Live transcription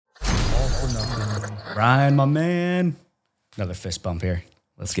Ryan, my man. Another fist bump here.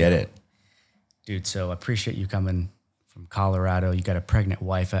 Let's get it. Dude, so I appreciate you coming from Colorado. You got a pregnant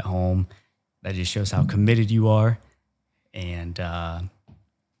wife at home. That just shows how committed you are. And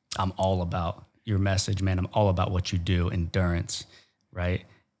I'm all about your message, man. I'm all about what you do, endurance, right?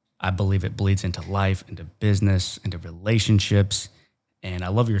 I believe it bleeds into life, into business, into relationships. And I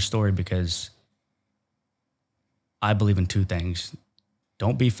love your story because I believe in two things.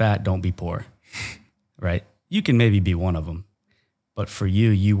 Don't be fat, don't be poor, right? You can maybe be one of them. But for you,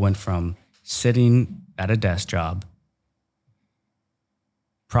 you went from sitting at a desk job,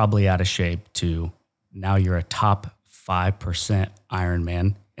 probably out of shape, to now you're a top 5%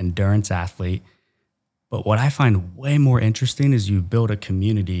 Ironman endurance athlete. But what I find way more interesting is you build a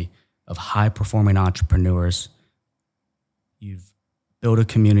community of high-performing entrepreneurs. You've built a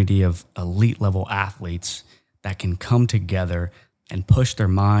community of elite-level athletes that can come together and push their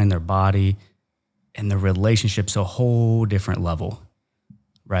mind, their body, and their relationships to a whole different level,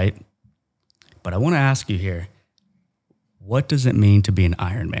 right? But I want to ask you here, what does it mean to be an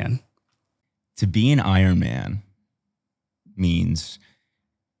Ironman? To be an Ironman means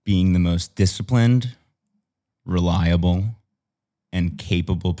being the most disciplined, reliable, and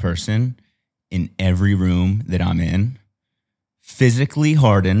capable person in every room that I'm in, physically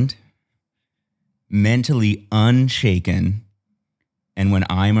hardened, mentally unshaken, and when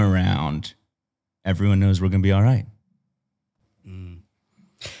I'm around, everyone knows we're going to be all right.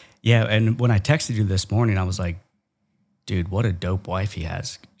 Yeah, and when I texted you this morning, I was like, dude, what a dope wife he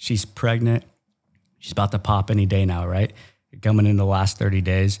has. She's pregnant. She's about to pop any day now, right? Coming in the last 30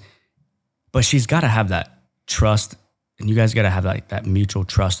 days. But she's got to have that trust, and you guys got to have that mutual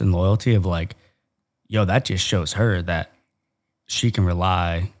trust and loyalty of like, yo, that just shows her that she can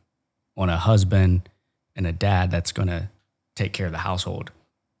rely on a husband and a dad that's going to take care of the household,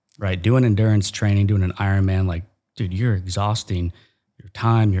 right? Doing endurance training, doing an Ironman, like, dude, you're exhausting your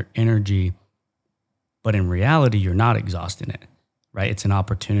time, your energy, but in reality, you're not exhausting it, right? It's an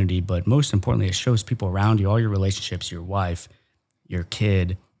opportunity, but most importantly, it shows people around you, all your relationships, your wife, your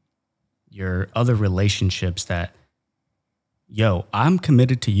kid, your other relationships that, yo, I'm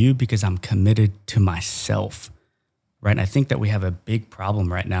committed to you because I'm committed to myself, right? And I think that we have a big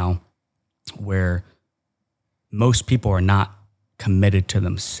problem right now where most people are not committed to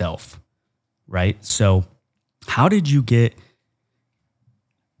themselves, right? So how did you get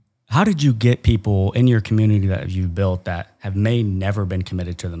people in your community that you've built that have never been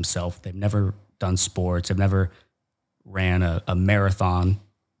committed to themselves? They've never done sports. They've never ran a marathon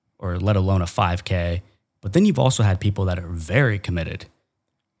or let alone a 5K. But then you've also had people that are very committed.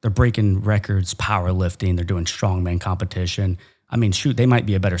 They're breaking records, powerlifting. They're doing strongman competition. I mean, shoot, they might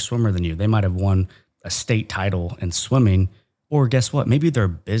be a better swimmer than you. They might have won a state title in swimming. Or guess what? Maybe their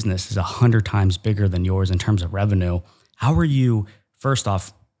business is 100 times bigger than yours in terms of revenue. How are you, first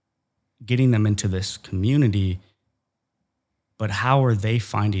off, getting them into this community, but how are they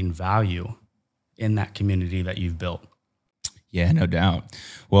finding value in that community that you've built? Yeah, no doubt.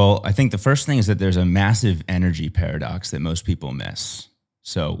 Well, I think the first thing is that there's a massive energy paradox that most people miss.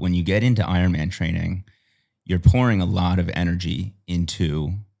 So when you get into Ironman training, you're pouring a lot of energy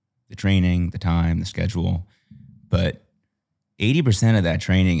into the training, the time, the schedule, but 80% of that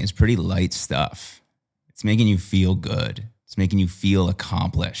training is pretty light stuff. It's making you feel good. It's making you feel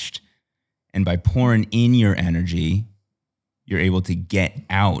accomplished. And by pouring in your energy, you're able to get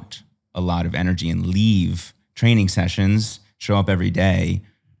out a lot of energy and leave training sessions, show up every day,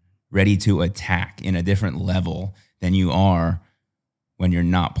 ready to attack in a different level than you are when you're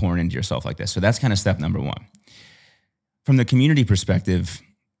not pouring into yourself like this. So that's kind of step number one. From the community perspective,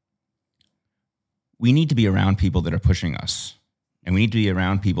 we need to be around people that are pushing us. And we need to be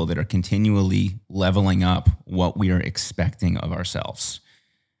around people that are continually leveling up what we are expecting of ourselves.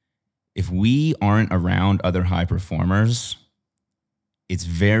 If we aren't around other high performers, it's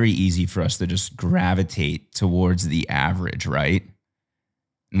very easy for us to just gravitate towards the average, right?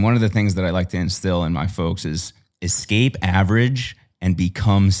 And one of the things that I like to instill in my folks is escape average and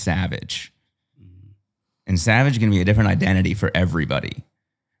become savage. And savage is going to be a different identity for everybody.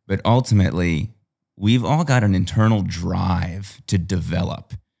 But ultimately, we've all got an internal drive to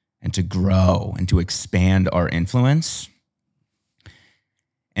develop and to grow and to expand our influence.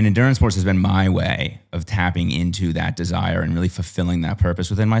 And endurance sports has been my way of tapping into that desire and really fulfilling that purpose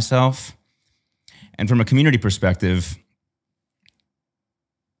within myself. And from a community perspective,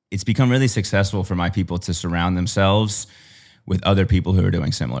 it's become really successful for my people to surround themselves with other people who are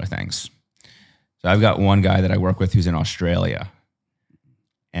doing similar things. So I've got one guy that I work with who's in Australia,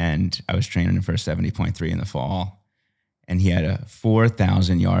 and I was training him for a 70.3 in the fall, and he had a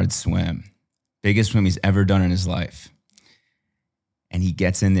 4,000 yard swim biggest swim he's ever done in his life. And he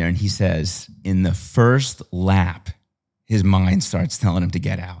gets in there and he says, in the first lap, his mind starts telling him to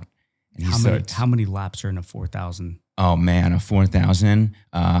get out. And how many laps are in a 4,000? Oh man, a 4,000,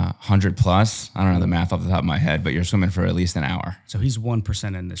 100 plus. I don't know the math off the top of my head, but you're swimming for at least an hour. So he's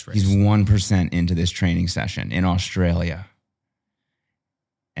 1% in this race. He's 1% into this training session in Australia.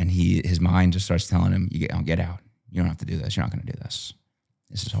 And his mind just starts telling him, get out. You don't have to do this. You're not going to do this.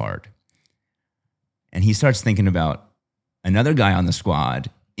 This is hard. And he starts thinking about another guy on the squad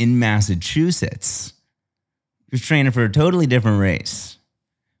in Massachusetts who's training for a totally different race.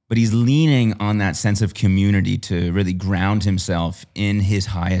 But he's leaning on that sense of community to really ground himself in his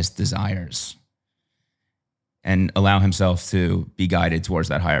highest desires and allow himself to be guided towards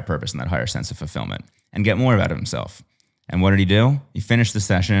that higher purpose and that higher sense of fulfillment and get more out of himself. And what did he do? He finished the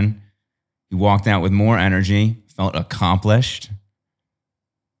session. He walked out with more energy, felt accomplished,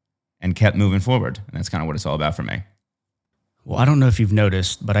 and kept moving forward. And that's kind of what it's all about for me. Well, I don't know if you've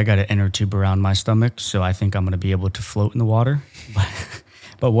noticed, but I got an inner tube around my stomach, so I think I'm going to be able to float in the water.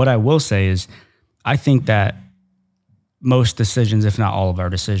 But what I will say is, I think that most decisions, if not all of our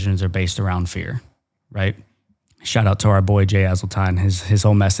decisions, are based around fear, right? Shout out to our boy, Jay Azeltine. His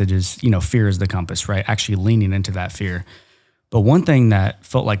whole message is, fear is the compass, right? Actually leaning into that fear. But one thing that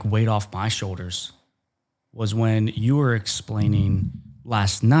felt like weight off my shoulders was when you were explaining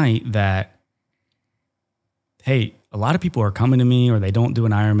last night that, hey, a lot of people are coming to me or they don't do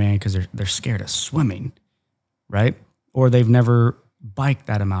an Ironman because they're scared of swimming, right? Or they've never biked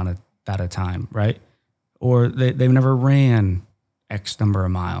that amount of that a time, right? Or they've never ran X number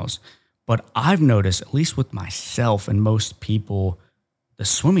of miles. But I've noticed, at least with myself and most people, the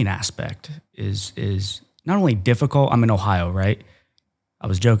swimming aspect is not only difficult. I'm in Ohio, right? I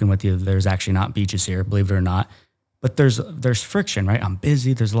was joking with you. There's actually not beaches here, believe it or not. But there's friction, right? I'm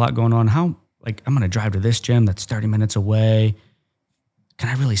busy. There's a lot going on. I'm going to drive to this gym that's 30 minutes away. Can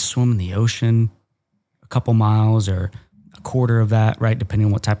I really swim in the ocean a couple miles or a quarter of that, right? Depending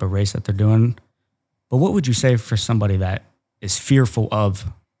on what type of race that they're doing. But what would you say for somebody that is fearful of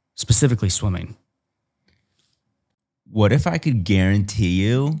specifically swimming? What if I could guarantee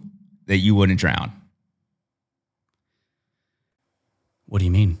you that you wouldn't drown? What do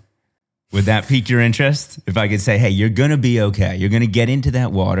you mean? Would that pique your interest? If I could say, hey, you're going to be okay. You're going to get into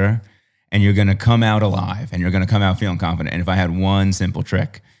that water and you're going to come out alive and you're going to come out feeling confident. And if I had one simple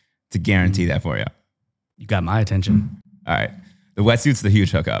trick to guarantee that for you. You got my attention. All right. The wetsuit's the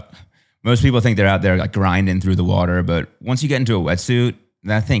huge hookup. Most people think they're out there like grinding through the water, but once you get into a wetsuit,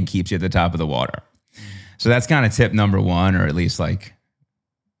 that thing keeps you at the top of the water. So that's kind of tip number one, or at least like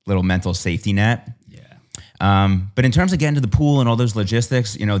little mental safety net. Yeah. But in terms of getting to the pool and all those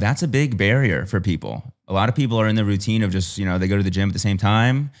logistics, that's a big barrier for people. A lot of people are in the routine of just, they go to the gym at the same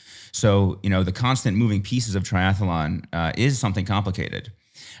time. So, the constant moving pieces of triathlon is something complicated.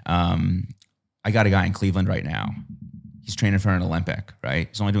 I got a guy in Cleveland right now. He's training for an Olympic, right?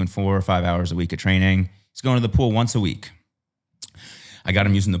 He's only doing 4 or 5 hours a week of training. He's going to the pool once a week. I got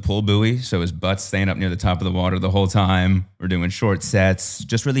him using the pull buoy, so his butt's staying up near the top of the water the whole time. We're doing short sets,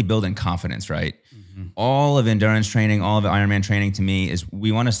 just really building confidence, right? Mm-hmm. All of endurance training, all of Ironman training to me is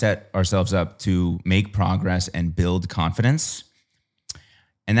we want to set ourselves up to make progress and build confidence.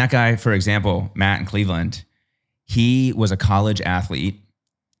 And that guy, for example, Matt in Cleveland, he was a college athlete.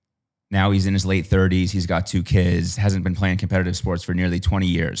 Now he's in his late 30s. He's got 2 kids, hasn't been playing competitive sports for nearly 20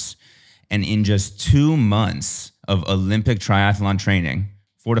 years. And in just 2 months of Olympic triathlon training,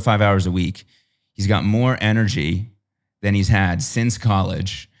 4 to 5 hours a week, he's got more energy than he's had since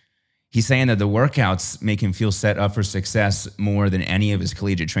college. He's saying that the workouts make him feel set up for success more than any of his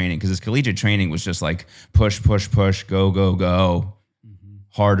collegiate training, because his collegiate training was just like push, push, push, go, go, go. Mm-hmm.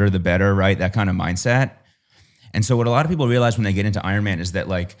 Harder, the better, right? That kind of mindset. And so what a lot of people realize when they get into Ironman is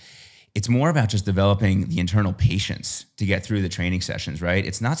that it's more about just developing the internal patience to get through the training sessions, right?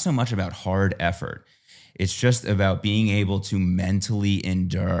 It's not so much about hard effort. It's just about being able to mentally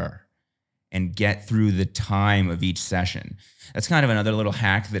endure and get through the time of each session. That's kind of another little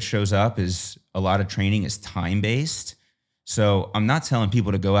hack that shows up is a lot of training is time-based. So I'm not telling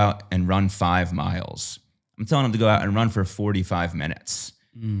people to go out and run 5 miles. I'm telling them to go out and run for 45 minutes.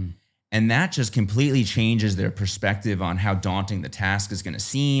 Mm. And that just completely changes their perspective on how daunting the task is going to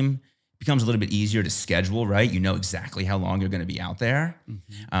seem. Becomes a little bit easier to schedule, right? You know exactly how long you're going to be out there.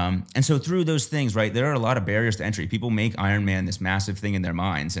 Mm-hmm. And so through those things, right, there are a lot of barriers to entry. People make Ironman this massive thing in their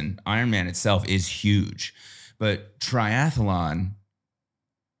minds, and Ironman itself is huge. But triathlon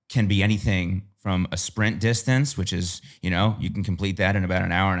can be anything from a sprint distance, which is, you can complete that in about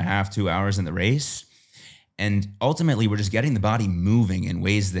an hour and a half, 2 hours in the race. And ultimately, we're just getting the body moving in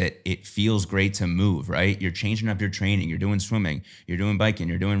ways that it feels great to move, right? You're changing up your training. You're doing swimming. You're doing biking.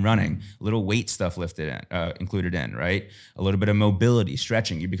 You're doing running. A little weight stuff included in, right? A little bit of mobility,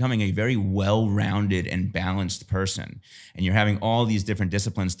 stretching. You're becoming a very well-rounded and balanced person. And you're having all these different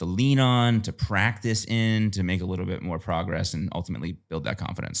disciplines to lean on, to practice in, to make a little bit more progress and ultimately build that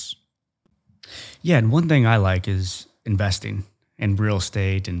confidence. Yeah, and one thing I like is investing in real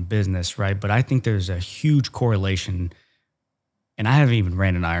estate and business, right? But I think there's a huge correlation, and I haven't even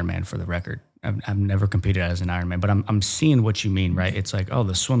ran an Ironman for the record. I've never competed as an Ironman, but I'm seeing what you mean, right? It's like, oh,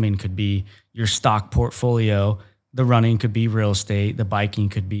 the swimming could be your stock portfolio, the running could be real estate, the biking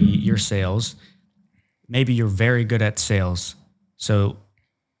could be your sales. Maybe you're very good at sales, so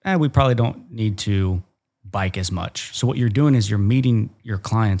we probably don't need to bike as much. So what you're doing is you're meeting your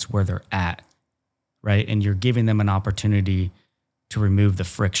clients where they're at, right? And you're giving them an opportunity to remove the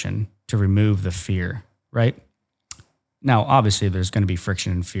friction, to remove the fear, right? Now, obviously, there's going to be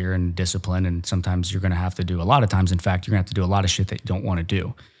friction and fear and discipline, and sometimes you're going to have to do, a lot of times, in fact, you're going to have to do a lot of shit that you don't want to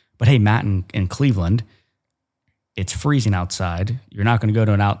do. But hey, Matt, in Cleveland, it's freezing outside. You're not going to go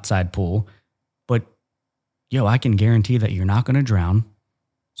to an outside pool, but I can guarantee that you're not going to drown.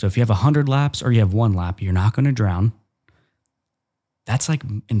 So if you have 100 laps or you have 1 lap, you're not going to drown. That's like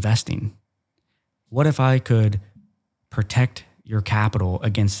investing. What if I could protect your capital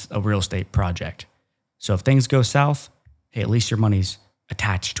against a real estate project? So if things go south, hey, at least your money's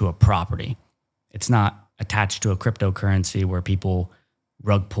attached to a property. It's not attached to a cryptocurrency where people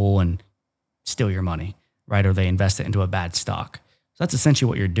rug pull and steal your money, right? Or they invest it into a bad stock. So that's essentially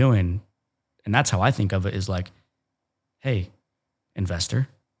what you're doing. And that's how I think of it, is like, hey, investor,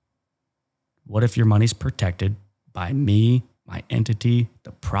 what if your money's protected by me, my entity,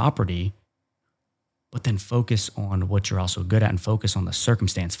 the property, but then focus on what you're also good at and focus on the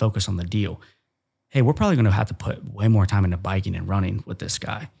circumstance, focus on the deal. Hey, we're probably going to have to put way more time into biking and running with this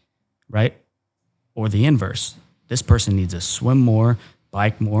guy, right? Or the inverse. This person needs to swim more,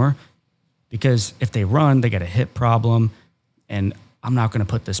 bike more, because if they run, they got a hip problem, and I'm not going to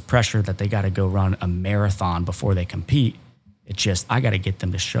put this pressure that they got to go run a marathon before they compete. It's just, I got to get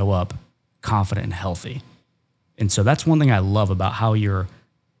them to show up confident and healthy. And so that's one thing I love about how you're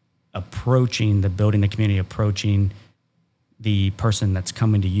approaching the building the community, approaching the person that's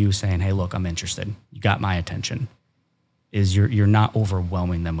coming to you saying, hey, look, I'm interested. You got my attention. Is you're not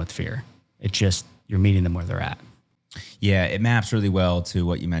overwhelming them with fear. It's just, you're meeting them where they're at. Yeah, it maps really well to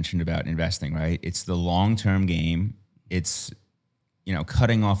what you mentioned about investing, right? It's the long-term game. It's,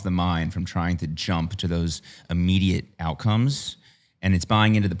 cutting off the mind from trying to jump to those immediate outcomes, and it's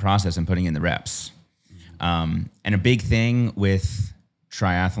buying into the process and putting in the reps. And a big thing with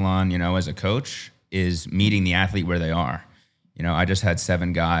triathlon, as a coach, is meeting the athlete where they are. I just had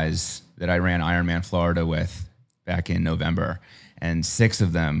 7 guys that I ran Ironman Florida with back in November, and 6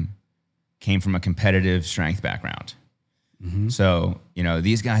 of them came from a competitive strength background. Mm-hmm. So,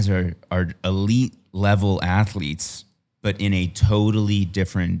 these guys are elite level athletes, but in a totally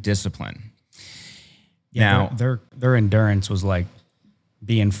different discipline. Yeah, now, their endurance was like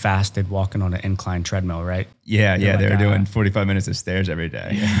being fasted walking on an incline treadmill, right? Yeah, they're doing 45 minutes of stairs every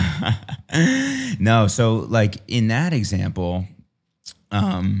day. Yeah. No, so like in that example,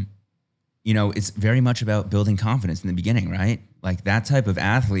 it's very much about building confidence in the beginning, right? Like that type of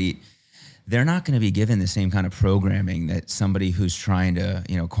athlete, they're not going to be given the same kind of programming that somebody who's trying to,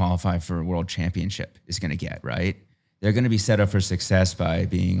 qualify for a world championship is going to get, right? They're going to be set up for success by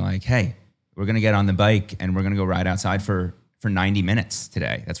being like, hey, we're going to get on the bike and we're going to go ride outside for 90 minutes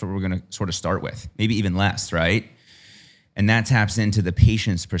today. That's what we're going to sort of start with, maybe even less, right? And that taps into the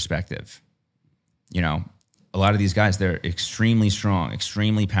patient's perspective. A lot of these guys, they're extremely strong,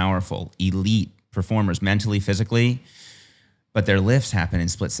 extremely powerful, elite performers mentally, physically, but their lifts happen in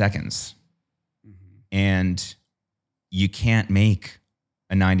split seconds. Mm-hmm. And you can't make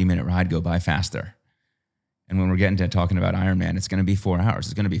a 90-minute ride go by faster. And when we're getting to talking about Ironman, it's going to be 4 hours.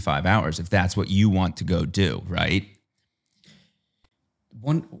 It's going to be 5 hours if that's what you want to go do, right?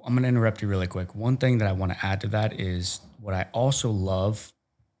 I'm going to interrupt you really quick. One thing that I want to add to that is what I also love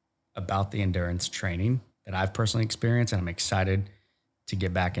about the endurance training that I've personally experienced, and I'm excited to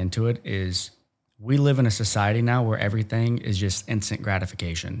get back into it, is we live in a society now where everything is just instant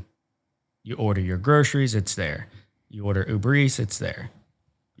gratification. You order your groceries, it's there. You order Uber Eats, it's there.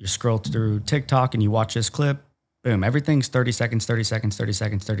 You scroll through TikTok and you watch this clip, boom, everything's 30 seconds, 30 seconds, 30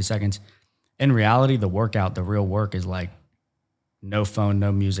 seconds, 30 seconds. In reality, the workout, the real work is like no phone,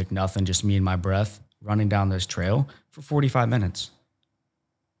 no music, nothing, just me and my breath running down this trail for 45 minutes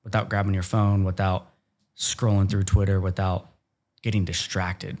without grabbing your phone, without scrolling through Twitter, without getting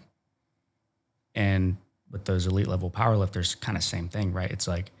distracted. And with those elite level powerlifters, kind of same thing, right? It's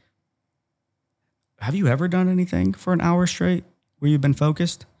like, have you ever done anything for an hour straight where you've been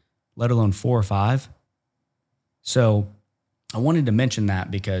focused, let alone 4 or 5? So I wanted to mention that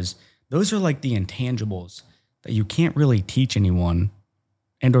because those are like the intangibles that you can't really teach anyone,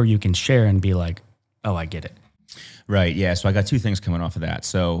 and or you can share and be like, oh, I get it. Right. Yeah. So I got 2 things coming off of that.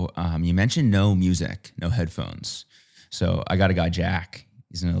 So you mentioned no music, no headphones. So I got a guy, Jack.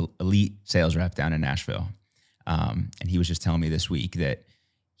 He's an elite sales rep down in Nashville. And he was just telling me this week that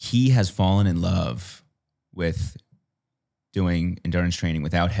he has fallen in love with doing endurance training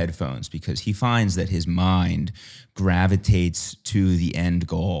without headphones because he finds that his mind gravitates to the end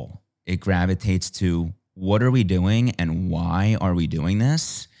goal. It gravitates to what are we doing and why are we doing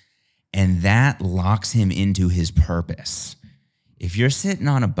this? And that locks him into his purpose. If you're sitting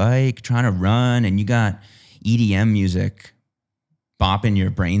on a bike trying to run and you got EDM music bopping your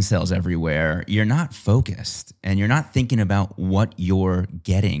brain cells everywhere, you're not focused and you're not thinking about what you're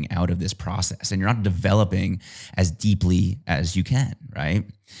getting out of this process and you're not developing as deeply as you can, right?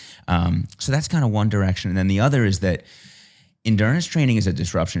 So that's kind of one direction. And then the other is that endurance training is a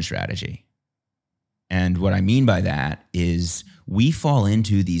disruption strategy. And what I mean by that is we fall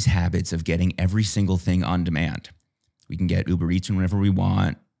into these habits of getting every single thing on demand. We can get Uber Eats whenever we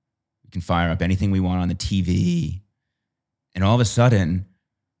want. We can fire up anything we want on the TV. And all of a sudden,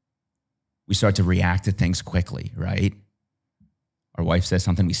 we start to react to things quickly, right? Our wife says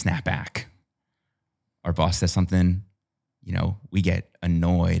something, we snap back. Our boss says something, we get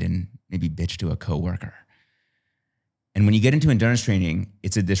annoyed and maybe bitch to a coworker. And when you get into endurance training,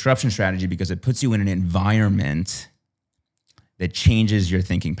 it's a disruption strategy because it puts you in an environment that changes your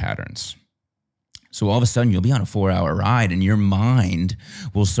thinking patterns. So all of a sudden, you'll be on a 4-hour ride and your mind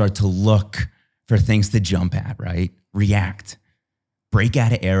will start to look for things to jump at, right? React, break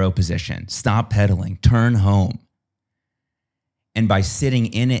out of aero position, stop pedaling, turn home. And by sitting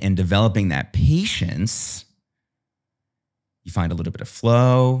in it and developing that patience, you find a little bit of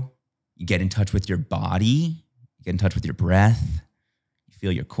flow, you get in touch with your body, you get in touch with your breath, you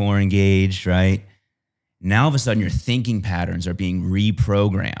feel your core engaged, right? Now all of a sudden your thinking patterns are being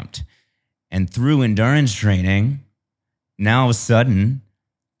reprogrammed. And through endurance training, now all of a sudden,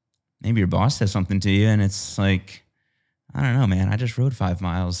 maybe your boss says something to you and it's like, I don't know, man, I just rode 5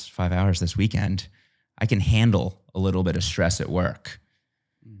 miles, 5 hours this weekend. I can handle a little bit of stress at work.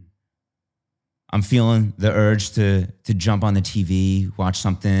 I'm feeling the urge to jump on the TV, watch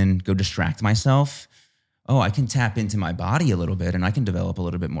something, go distract myself. Oh, I can tap into my body a little bit and I can develop a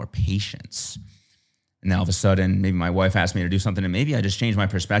little bit more patience. And now all of a sudden, maybe my wife asked me to do something and maybe I just change my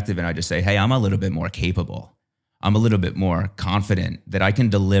perspective and I just say, hey, I'm a little bit more capable. I'm a little bit more confident that I can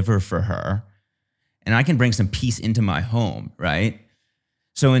deliver for her and I can bring some peace into my home, right?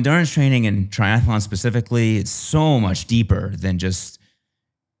 So endurance training and triathlon specifically, it's so much deeper than just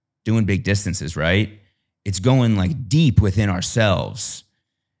doing big distances, right? It's going like deep within ourselves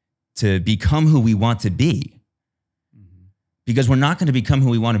to become who we want to be. Because we're not going to become who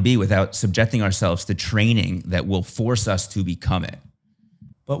we want to be without subjecting ourselves to training that will force us to become it.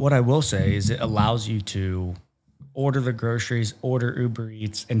 But what I will say is it allows you to order the groceries, order Uber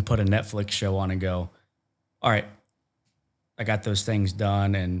Eats, and put a Netflix show on and go, all right, I got those things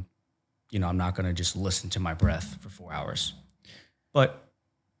done and, I'm not going to just listen to my breath for 4 hours. But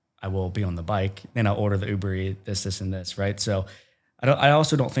I will be on the bike, then I'll order the Uber Eats, this, and this, right? So I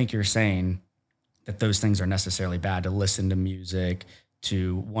also don't think you're saying that those things are necessarily bad, to listen to music,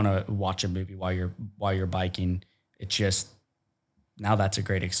 to want to watch a movie while you're biking. It's just, now that's a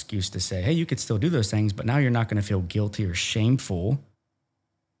great excuse to say, hey, you could still do those things, but now you're not going to feel guilty or shameful.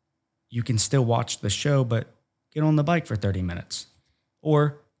 You can still watch the show, but get on the bike for 30 minutes.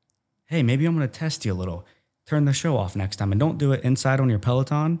 Or, hey, maybe I'm going to test you a little. Turn the show off next time and don't do it inside on your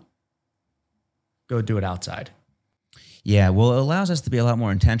Peloton. Go do it outside. Yeah, well, it allows us to be a lot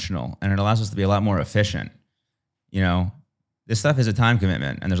more intentional and it allows us to be a lot more efficient. This stuff is a time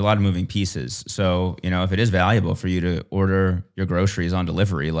commitment and there's a lot of moving pieces. So, if it is valuable for you to order your groceries on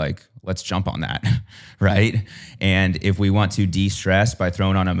delivery, like, let's jump on that, right? And if we want to de-stress by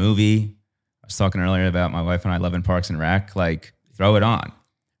throwing on a movie, I was talking earlier about my wife and I loving Parks and Rec, like, throw it on.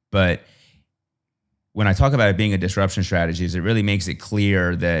 But when I talk about it being a disruption strategy, it really makes it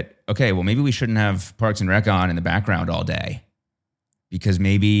clear that, okay, well, maybe we shouldn't have Parks and Rec on in the background all day because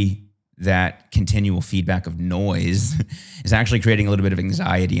maybe that continual feedback of noise is actually creating a little bit of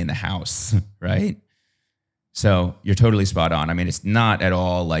anxiety in the house, right? So you're totally spot on. I mean, it's not at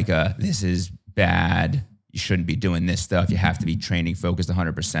all like this is bad. You shouldn't be doing this stuff. You have to be training focused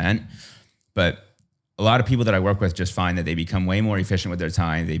 100%. But a lot of people that I work with just find that they become way more efficient with their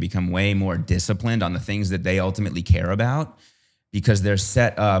time. They become way more disciplined on the things that they ultimately care about because they're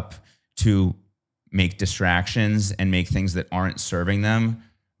set up to make distractions and make things that aren't serving them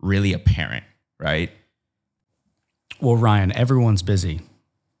really apparent, right? Well, Ryan, everyone's busy.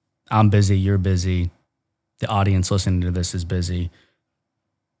 I'm busy, you're busy. The audience listening to this is busy.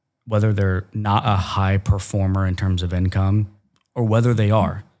 Whether they're not a high performer in terms of income or whether they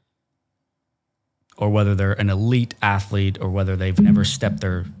are, or whether they're an elite athlete or whether they've never stepped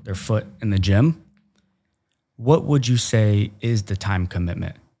their foot in the gym, what would you say is the time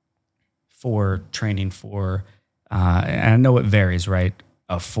commitment for training for, and I know it varies, right?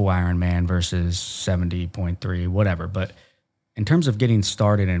 A full Ironman versus 70.3, whatever. But in terms of getting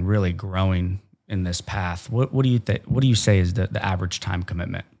started and really growing in this path, what do you say is the average time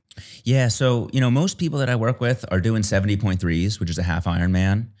commitment? Yeah. So, most people that I work with are doing 70.3s, which is a half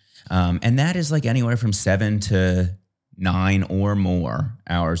Ironman. And that is like anywhere from 7 to 9 or more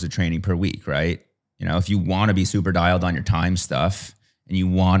hours of training per week, right? If you want to be super dialed on your time stuff and you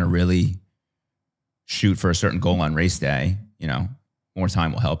want to really shoot for a certain goal on race day, more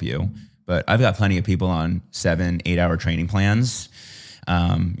time will help you. But I've got plenty of people on 7-8 hour training plans,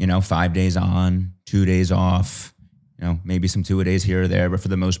 5 days on, 2 days off, maybe some 2-a-days here or there, but for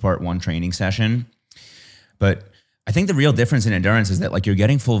the most part, one training session. But I think the real difference in endurance is that like you're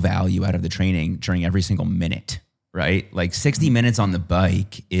getting full value out of the training during every single minute, right? Like 60 minutes on the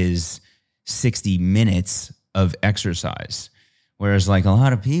bike is 60 minutes of exercise. Whereas like a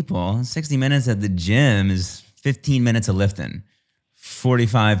lot of people, 60 minutes at the gym is 15 minutes of lifting,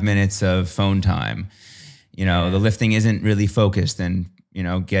 45 minutes of phone time. The lifting isn't really focused and,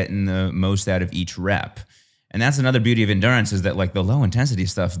 getting the most out of each rep. And that's another beauty of endurance is that like the low intensity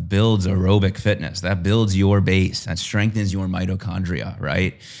stuff builds aerobic fitness. That builds your base. That strengthens your mitochondria,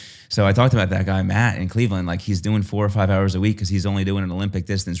 right? So I talked about that guy, Matt, in Cleveland. Like he's doing 4 or 5 hours a week because he's only doing an Olympic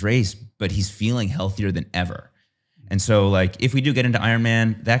distance race, but he's feeling healthier than ever. And so like if we do get into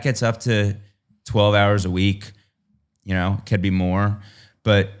Ironman, that gets up to 12 hours a week, could be more.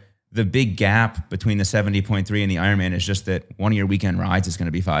 But the big gap between the 70.3 and the Ironman is just that one of your weekend rides is going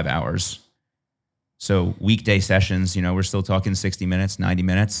to be 5 hours. So weekday sessions, we're still talking 60 minutes, 90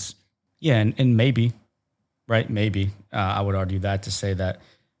 minutes. Yeah, and maybe, right? Maybe I would argue that to say that,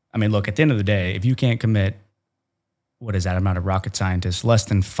 I mean, look, at the end of the day, if you can't commit, what is that? I'm not a rocket scientist, less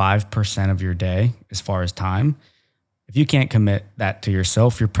than 5% of your day as far as time. If you can't commit that to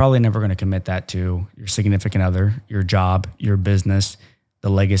yourself, you're probably never going to commit that to your significant other, your job, your business, the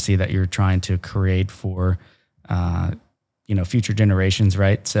legacy that you're trying to create for, future generations,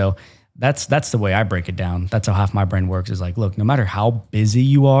 right? So that's the way I break it down. That's how half my brain works is like, look, no matter how busy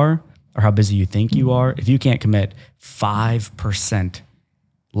you are or how busy you think you are, if you can't commit 5%,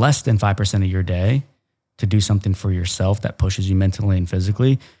 less than 5% of your day to do something for yourself that pushes you mentally and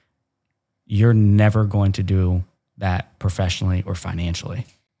physically, you're never going to do that professionally or financially.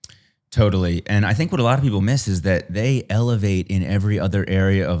 Totally. And I think what a lot of people miss is that they elevate in every other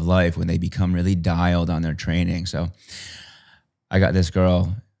area of life when they become really dialed on their training. So I got this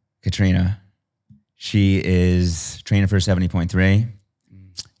girl, Katrina. She is training for 70.3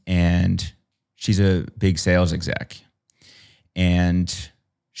 and she's a big sales exec. And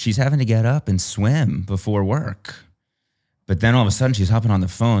she's having to get up and swim before work. But then all of a sudden she's hopping on the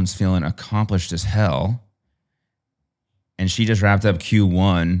phones feeling accomplished as hell. And she just wrapped up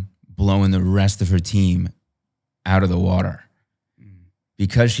Q1 blowing the rest of her team out of the water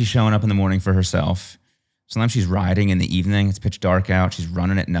because she's showing up in the morning for herself. Sometimes she's riding in the evening. It's pitch dark out. She's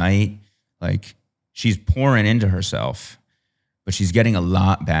running at night. Like she's pouring into herself, but she's getting a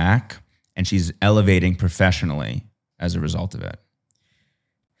lot back and she's elevating professionally as a result of it.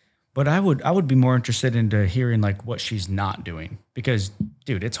 But I would be more interested into hearing like what she's not doing because,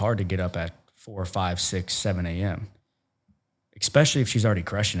 dude, it's hard to get up at 4, 5, 6, 7 a.m., especially if she's already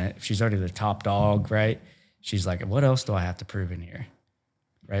crushing it. If she's already the top dog, right? She's like, what else do I have to prove in here,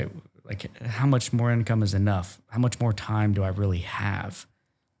 right? Like how much more income is enough? How much more time do I really have?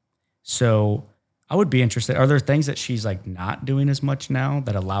 So I would be interested. Are there things that she's like not doing as much now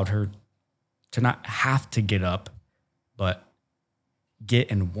that allowed her to not have to get up, but get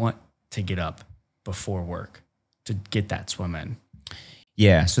and want to get up before work to get that swim in?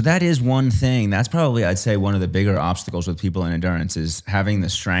 Yeah, so that is one thing. That's probably, I'd say, one of the bigger obstacles with people in endurance is having the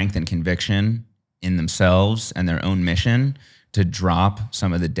strength and conviction in themselves and their own mission to drop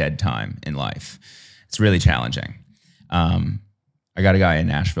some of the dead time in life. It's really challenging. I got a guy in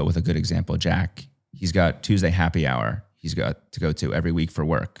Nashville with a good example, Jack. He's got Tuesday happy hour he's got to go to every week for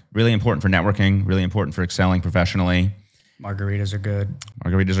work. Really important for networking, really important for excelling professionally. Margaritas are good.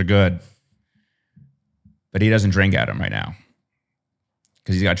 Margaritas are good. but he doesn't drink at him right now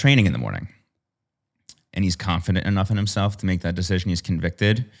because he's got training in the morning. And he's confident enough in himself to make that decision. He's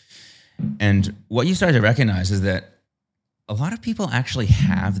convicted. And what you start to recognize is that a lot of people actually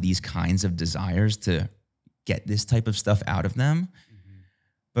have these kinds of desires to get this type of stuff out of them.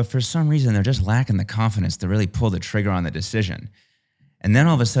 But for some reason, they're just lacking the confidence to really pull the trigger on the decision. And then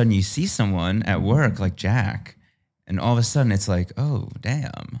all of a sudden you see someone at work like Jack, and all of a sudden it's like, oh,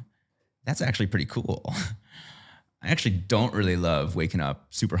 damn, that's actually pretty cool. I actually don't really love waking up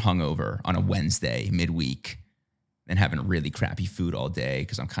super hungover on a Wednesday midweek and having really crappy food all day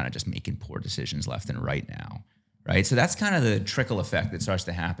because I'm kind of just making poor decisions left and right now, right? So that's kind of the trickle effect that starts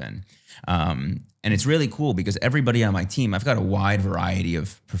to happen. And it's really cool because everybody on my team, I've got a wide variety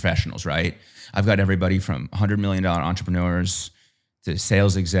of professionals, right? I've got everybody from $100 million entrepreneurs to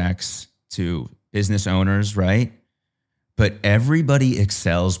sales execs to business owners, right? But everybody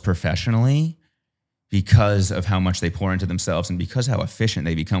excels professionally because of how much they pour into themselves and because how efficient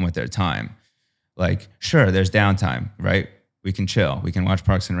they become with their time. Like, sure, there's downtime, right? We can chill. We can watch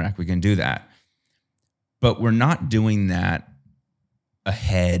Parks and Rec. We can do that. But we're not doing that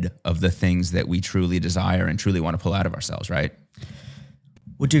ahead of the things that we truly desire and truly want to pull out of ourselves, right?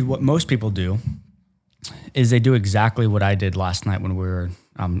 Well, dude, what most people do is they do exactly what I did last night when we were,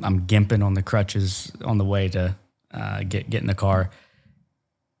 I'm gimping on the crutches on the way to get in the car,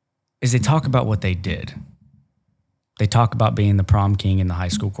 is they talk about what they did. They talk about being the prom king and the high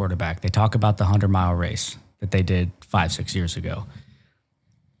school quarterback. They talk about the 100-mile race that they did 5-6 years ago.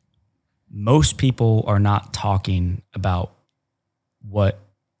 Most people are not talking about what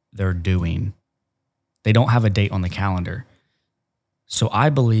they're doing. They don't have a date on the calendar. So I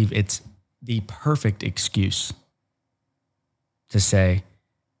believe it's the perfect excuse to say,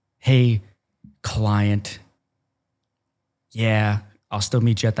 hey, client, yeah, I'll still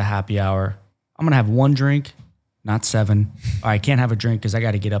meet you at the happy hour. I'm going to have one drink, not 7. Or I can't have a drink because I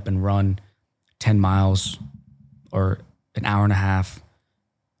got to get up and run 10 miles or an hour and a half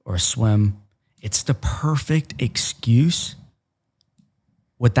or a swim. It's the perfect excuse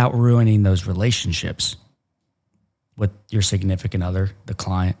without ruining those relationships with your significant other, the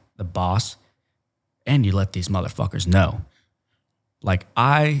client, the boss, and you let these motherfuckers know. Like,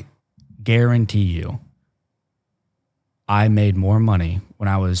 I guarantee you, I made more money when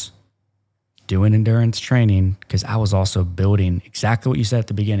I was doing endurance training because I was also building exactly what you said at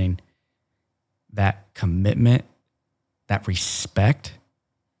the beginning, that commitment, that respect.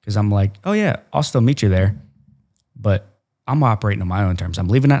 Because I'm like, oh yeah, I'll still meet you there, but I'm operating on my own terms. I'm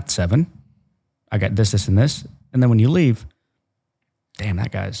leaving at 7. I got this, this, and this. And then when you leave, damn,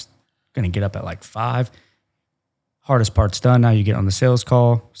 that guy's going to get up at like 5. Hardest part's done. Now you get on the sales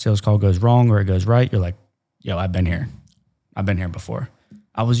call. Sales call goes wrong or it goes right. You're like, yo, I've been here. I've been here before.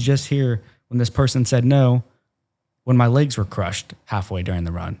 I was just here when this person said no, when my legs were crushed halfway during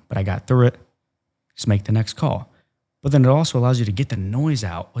the run, but I got through it. Just make the next call. But then it also allows you to get the noise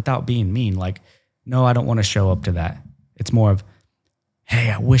out without being mean. Like, no, I don't want to show up to that. It's more of,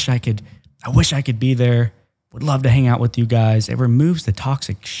 hey, I wish I could be there. Would love to hang out with you guys. It removes the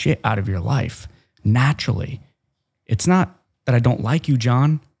toxic shit out of your life naturally. It's not that I don't like you,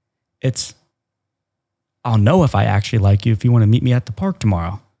 John. It's, I'll know if I actually like you if you want to meet me at the park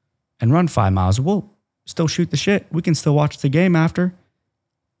tomorrow and run 5 miles. We'll still shoot the shit. We can still watch the game after.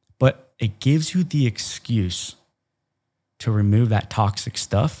 But it gives you the excuse to remove that toxic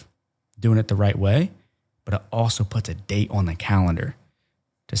stuff, doing it the right way, but it also puts a date on the calendar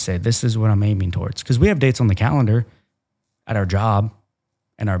to say, this is what I'm aiming towards. Because we have dates on the calendar at our job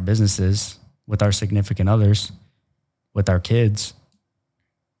and our businesses with our significant others, with our kids.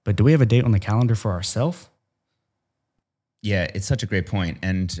 But do we have a date on the calendar for ourselves? Yeah, it's such a great point.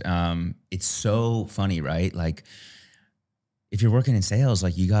 And it's so funny, right? Like, if you're working in sales,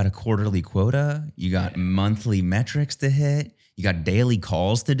 like, you got a quarterly quota, you got monthly metrics to hit, you got daily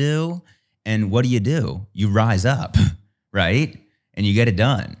calls to do. And what do? You rise up, right? And you get it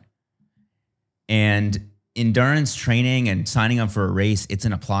done. And endurance training and signing up for a race, it's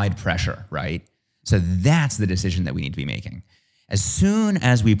an applied pressure, right? So that's the decision that we need to be making. As soon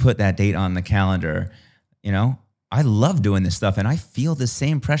as we put that date on the calendar, you know, I love doing this stuff and I feel the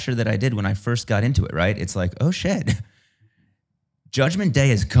same pressure that I did when I first got into it, right? It's like, oh shit, Judgment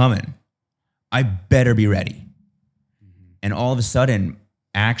Day is coming. I better be ready. And all of a sudden,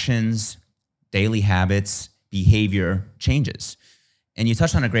 actions, daily habits, behavior changes. And you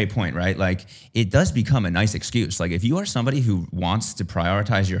touched on a great point, right? Like, it does become a nice excuse. Like, if you are somebody who wants to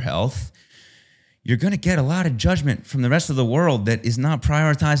prioritize your health, you're going to get a lot of judgment from the rest of the world that is not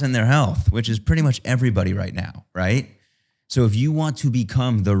prioritizing their health, which is pretty much everybody right now, right? So if you want to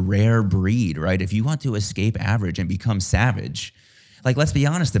become the rare breed, right? If you want to escape average and become savage, like, let's be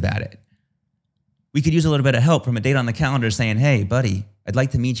honest about it. We could use a little bit of help from a date on the calendar saying, hey, buddy, I'd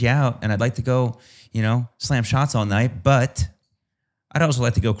like to meet you out and I'd like to go, slam shots all night, but I'd also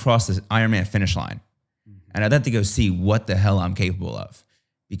like to go cross the Ironman finish line. And I'd like to go see what the hell I'm capable of,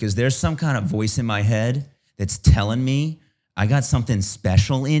 because there's some kind of voice in my head that's telling me I got something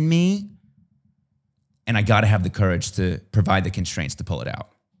special in me, and I got to have the courage to provide the constraints to pull it out.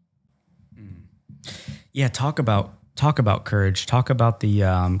 Yeah, talk about courage. Talk about the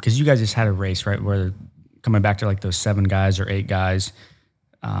because you guys just had a race, right? Where coming back to like those 7 guys or 8 guys.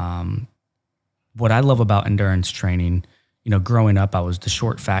 What I love about endurance training, growing up, I was the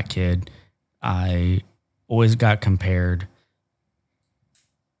short, fat kid. I always got compared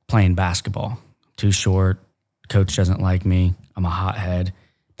playing basketball. Too short. Coach doesn't like me. I'm a hothead.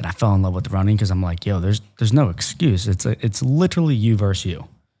 Then I fell in love with running because I'm like, yo, there's no excuse. It's literally you versus you,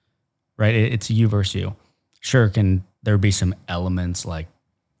 right? It's you versus you. Sure, can there be some elements like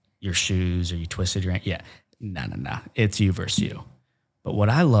your shoes or you twisted your ankle? Yeah, no. It's you versus you. But what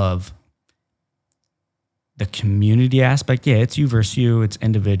I love, the community aspect, yeah, it's you versus you. It's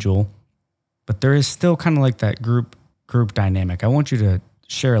individual. But there is still kind of like that group dynamic. I want you to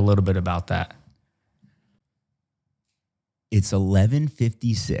share a little bit about that. It's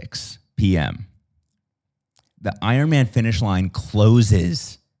 11:56 p.m. The Ironman finish line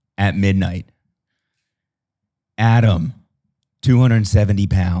closes at midnight. Adam, 270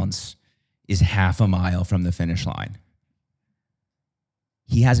 pounds, is half a mile from the finish line.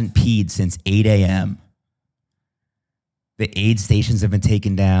 He hasn't peed since 8 a.m. The aid stations have been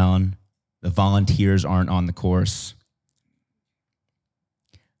taken down. The volunteers aren't on the course.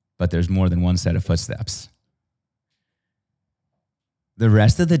 But there's more than one set of footsteps. The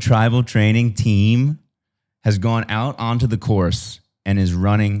rest of the tribal training team has gone out onto the course and is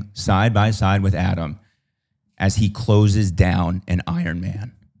running side by side with Adam as he closes down an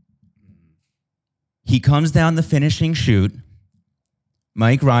Ironman. He comes down the finishing chute.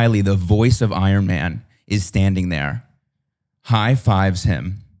 Mike Riley, the voice of Ironman, is standing there, high fives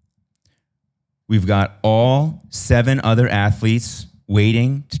him. We've got all 7 other athletes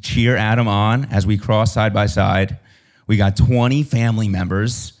waiting to cheer Adam on as we cross side by side. We got 20 family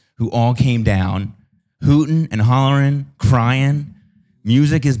members who all came down, hooting and hollering, crying.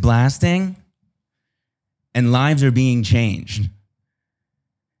 Music is blasting, and lives are being changed.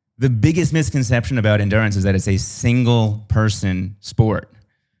 The biggest misconception about endurance is that it's a single person sport.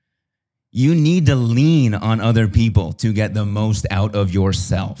 You need to lean on other people to get the most out of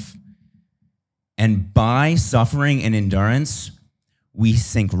yourself. And by suffering in endurance, we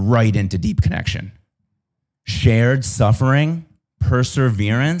sink right into deep connection. Shared suffering,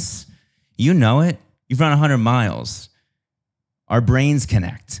 perseverance, you know it. You've run 100 miles. Our brains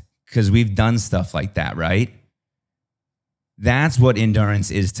connect because we've done stuff like that, right? That's what endurance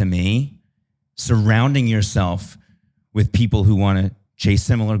is to me. Surrounding yourself with people who want to chase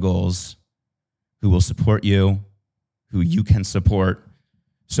similar goals, who will support you, who you can support,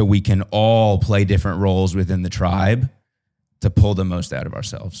 so we can all play different roles within the tribe to pull the most out of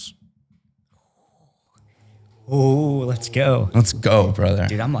ourselves. Oh, let's go. Let's go, brother.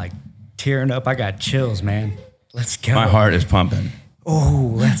 Dude, I'm like tearing up. I got chills, man. Let's go. My heart is pumping.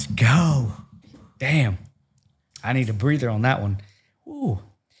 Oh, let's go. Damn. I need a breather on that one. Ooh.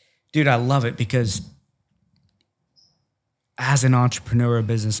 Dude, I love it because as an entrepreneur, a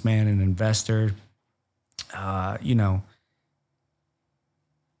businessman, an investor, I've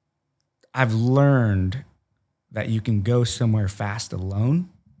learned that you can go somewhere fast alone,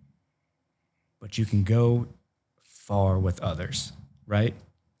 but you can go far with others, right?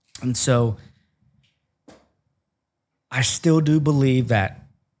 And so I still do believe that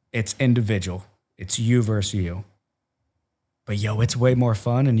it's individual. It's you versus you. But yo, it's way more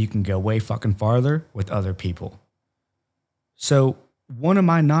fun and you can go way fucking farther with other people. So one of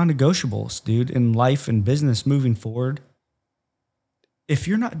my non-negotiables, dude, in life and business moving forward, if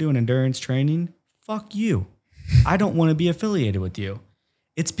you're not doing endurance training, fuck you. I don't want to be affiliated with you.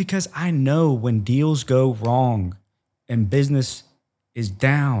 It's because I know when deals go wrong and business is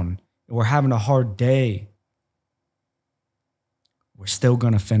down and we're having a hard day, we're still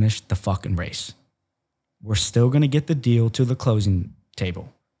going to finish the fucking race. We're still going to get the deal to the closing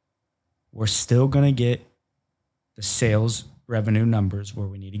table. We're still going to get the sales revenue numbers where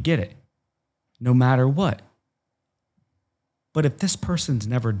we need to get it, no matter what. But if this person's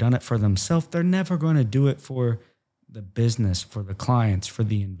never done it for themselves, they're never going to do it for the business, for the clients, for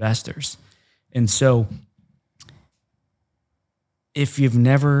the investors. And so if you've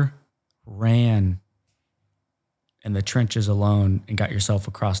never ran in the trenches alone and got yourself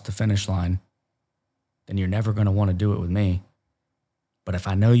across the finish line, then you're never going to want to do it with me. But if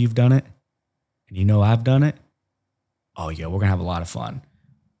I know you've done it and you know I've done it, oh yeah, we're going to have a lot of fun.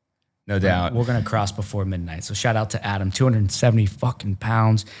 No doubt. We're going to cross before midnight. So shout out to Adam, 270 fucking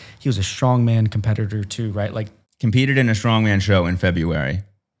pounds. He was a strongman competitor too, right? Like competed in a strongman show in February,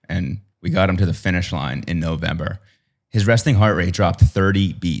 and we got him to the finish line in November. His resting heart rate dropped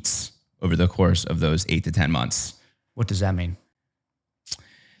 30 beats over the course of those 8 to 10 months. what does that mean?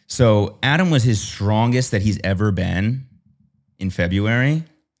 So Adam was his strongest that he's ever been in February.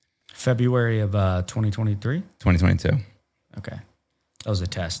 February of 2023? 2022. Okay. That was a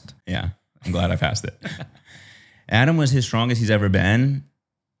test. Yeah, I'm glad I passed it. Adam was his strongest he's ever been,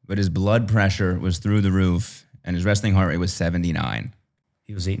 but his blood pressure was through the roof and his resting heart rate was 79.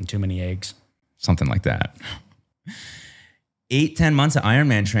 He was eating too many eggs. Something like that. 8-10 months of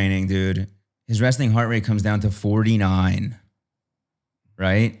Ironman training, dude, his resting heart rate comes down to 49,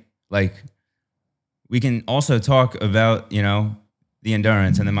 right? Like, we can also talk about, you know, the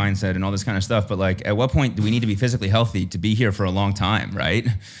endurance and the mindset and all this kind of stuff, but like, at what point do we need to be physically healthy to be here for a long time, right?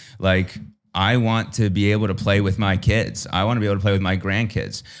 Like, I want to be able to play with my kids. I want to be able to play with my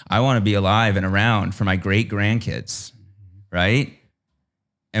grandkids. I want to be alive and around for my great grandkids, right?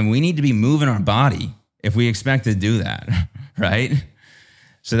 And we need to be moving our body if we expect to do that, right?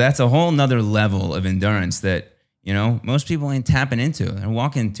 So that's a whole nother level of endurance that, you know, most people ain't tapping into. They're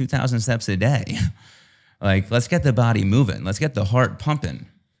walking 2,000 steps a day. Like, let's get the body moving. Let's get the heart pumping.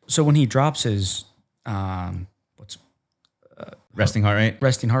 So when he drops his Resting heart rate?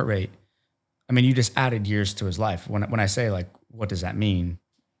 resting heart rate, I mean, you just added years to his life. When I say like, what does that mean?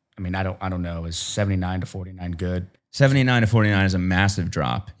 I mean, I don't know. Is 79 to 49 good? 79 to 49 is a massive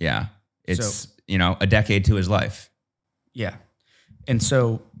drop. Yeah. It's, you know, a decade to his life. Yeah. And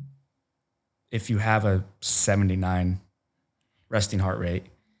so if you have a 79 resting heart rate,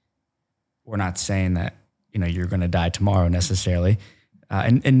 we're not saying that, you know, you're going to die tomorrow necessarily.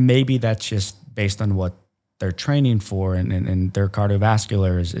 And maybe that's just based on what they're training for and their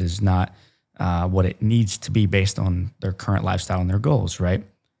cardiovascular is not what it needs to be based on their current lifestyle and their goals, right?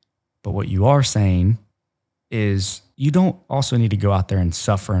 But what you are saying is you don't also need to go out there and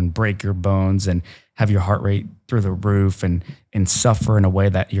suffer and break your bones and have your heart rate through the roof and suffer in a way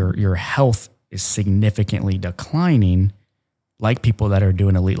that your health is significantly declining, like people that are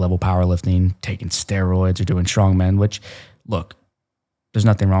doing elite level powerlifting, taking steroids or doing strongman, which, look, there's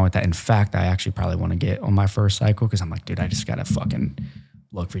nothing wrong with that. In fact, I actually probably want to get on my first cycle because I'm like, dude, I just got to fucking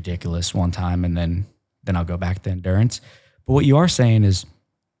look ridiculous one time and then I'll go back to endurance. But what you are saying is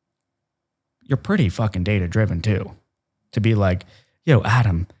you're pretty fucking data driven too. To be like, yo,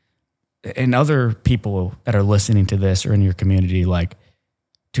 Adam, and other people that are listening to this or in your community, like,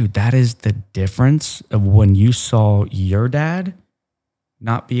 dude, that is the difference of when you saw your dad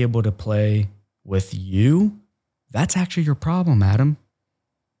not be able to play with you. That's actually your problem, Adam.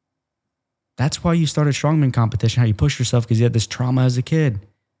 That's why you started strongman competition, how you push yourself, because you had this trauma as a kid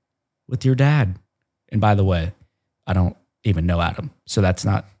with your dad. And by the way, I don't even know Adam. So that's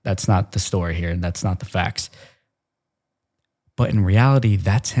not the story here, and that's not the facts. But in reality,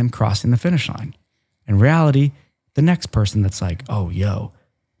 that's him crossing the finish line. In reality, the next person that's like, oh, yo,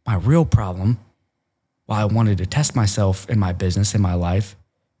 my real problem, why I wanted to test myself in my business, in my life,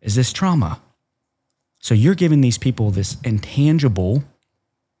 is this trauma. So you're giving these people this intangible,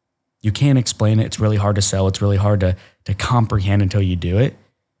 you can't explain it. It's really hard to sell. It's really hard to comprehend until you do it.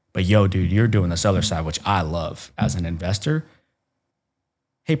 But yo, dude, you're doing this other side, which I love as an investor.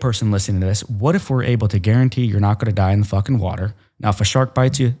 Hey, person listening to this, what if we're able to guarantee you're not going to die in the fucking water? Now, if a shark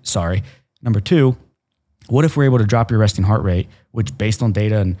bites you, sorry. Number two, what if we're able to drop your resting heart rate, which based on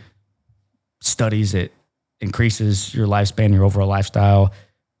data and studies, it increases your lifespan, your overall lifestyle.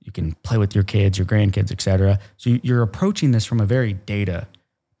 You can play with your kids, your grandkids, et cetera. So you're approaching this from a very data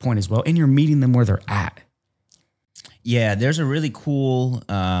point as well, and you're meeting them where they're at. Yeah, there's a really cool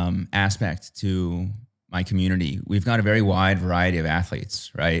aspect to my community. We've got a very wide variety of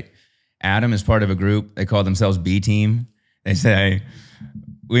athletes, right? Adam is part of a group. They call themselves B Team. They say,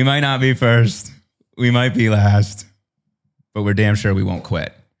 we might not be first, we might be last, but we're damn sure we won't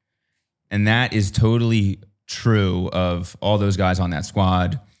quit. And that is totally true of all those guys on that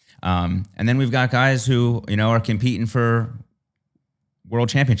squad. And then we've got guys who, you know, are competing for world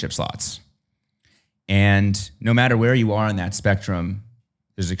championship slots. And no matter where you are in that spectrum,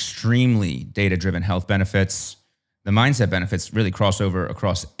 there's extremely data-driven health benefits. The mindset benefits really cross over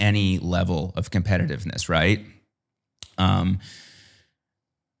across any level of competitiveness, right? And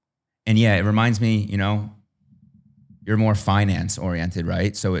yeah, it reminds me, you know, you're more finance oriented,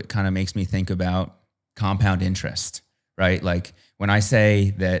 right? So it kind of makes me think about compound interest, right? Like when I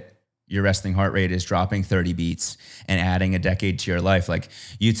say that your resting heart rate is dropping 30 beats and adding a decade to your life, like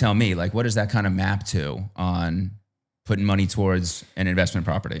you tell me, like what does that kind of map to on putting money towards an investment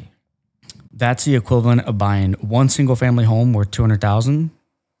property? That's the equivalent of buying one single family home worth $200,000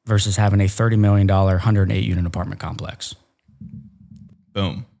 versus having a $30 million 108 unit apartment complex.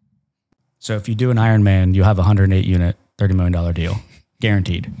 Boom. So if you do an Ironman, you'll have a 108 unit, $30 million deal.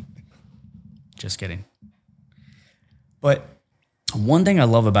 Guaranteed. Just kidding. But one thing I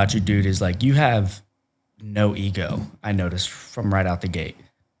love about you, dude, is like you have no ego. I noticed from right out the gate.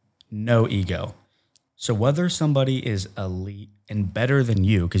 No ego. So whether somebody is elite and better than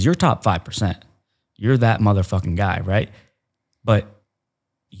you, because you're top 5%, you're that motherfucking guy, right? But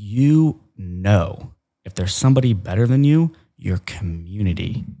you know if there's somebody better than you, your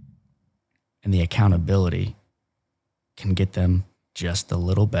community and the accountability can get them just a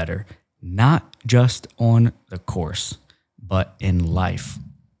little better, not just on the course, but in life.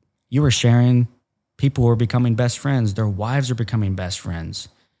 You are sharing, people are becoming best friends. Their wives are becoming best friends.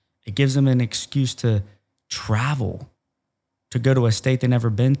 It gives them an excuse to travel, to go to a state they've never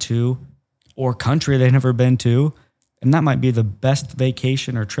been to or country they've never been to. And that might be the best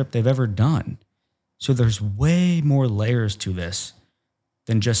vacation or trip they've ever done. So there's way more layers to this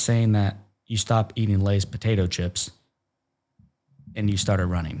than just saying that you stop eating Lay's potato chips and you started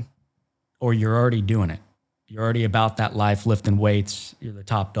running, or you're already doing it. You're already about that life, lifting weights. You're the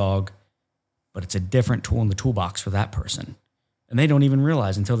top dog, but it's a different tool in the toolbox for that person. And they don't even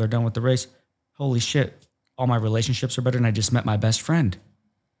realize until they're done with the race, holy shit, all my relationships are better and I just met my best friend.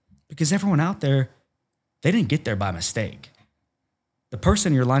 Because everyone out there, they didn't get there by mistake. The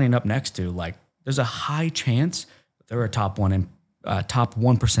person you're lining up next to, like, there's a high chance they're a top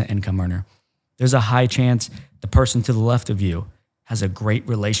 1% income earner. There's a high chance the person to the left of you has a great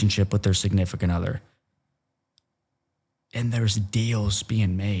relationship with their significant other. And there's deals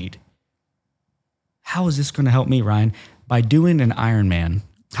being made. How is this going to help me, Ryan? By doing an Ironman,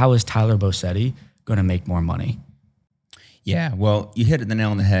 how is Tyler Bossetti going to make more money? Yeah, well, you hit the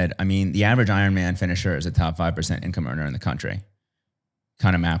nail on the head. I mean, the average Ironman finisher is a top 5% income earner in the country.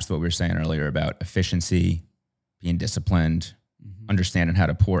 Kind of maps to what we were saying earlier about efficiency, being disciplined, understanding how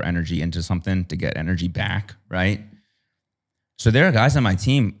to pour energy into something to get energy back, right? So there are guys on my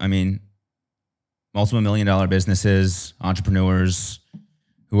team, I mean, multiple $1 million businesses, entrepreneurs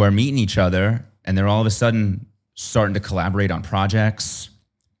who are meeting each other and they're all of a sudden starting to collaborate on projects.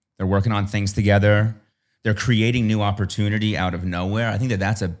 They're working on things together. They're creating new opportunity out of nowhere. I think that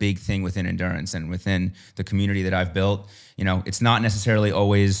that's a big thing within endurance and within the community that I've built. You know, it's not necessarily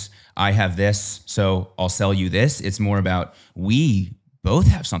always, I have this, so I'll sell you this. It's more about we both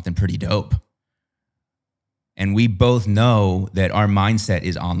have something pretty dope. And we both know that our mindset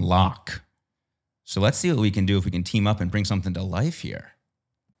is on lock. So let's see what we can do if we can team up and bring something to life here.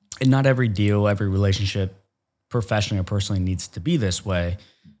 And not every deal, every relationship, professionally or personally, needs to be this way.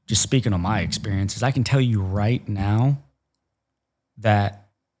 Just speaking on my experiences, I can tell you right now that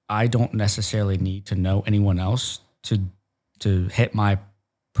I don't necessarily need to know anyone else to hit my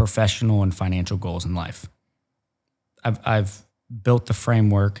professional and financial goals in life. I've built the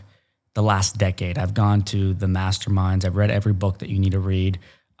framework the last decade. I've gone to the masterminds. I've read every book that you need to read.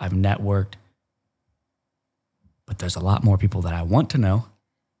 I've networked. But there's a lot more people that I want to know.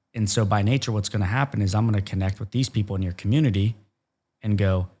 And so by nature, what's going to happen is I'm going to connect with these people in your community and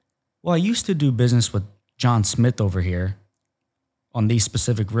go, well, I used to do business with John Smith over here on these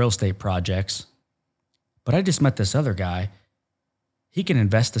specific real estate projects, but I just met this other guy. He can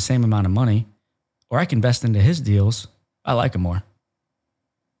invest the same amount of money, or I can invest into his deals. I like him more.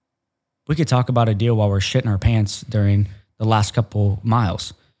 We could talk about a deal while we're shitting our pants during the last couple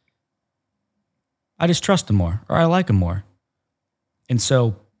miles. I just trust him more, or I like him more. And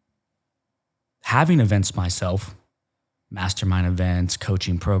so having events myself, mastermind events,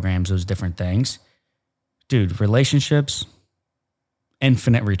 coaching programs, those different things, dude, relationships,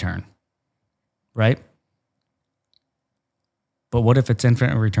 infinite return, right? But what if it's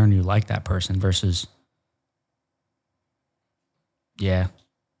infinite return, you like that person versus, yeah,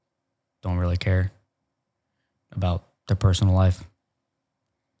 don't really care about their personal life?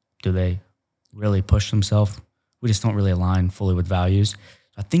 Do they really push themselves? We just don't really align fully with values.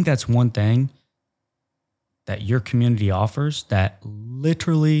 I think that's one thing that your community offers that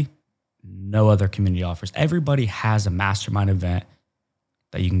literally no other community offers. Everybody has a mastermind event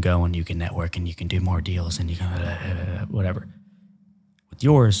that you can go and you can network and you can do more deals and you can whatever. With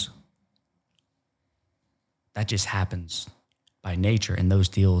yours, that just happens by nature, and those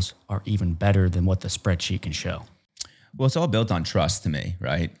deals are even better than what the spreadsheet can show. Well, it's all built on trust to me,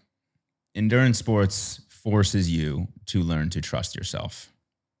 right? endurance sports forces you to learn to trust yourself.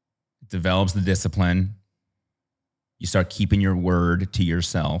 It develops the discipline. You start keeping your word to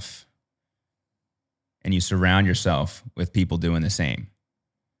yourself, and you surround yourself with people doing the same.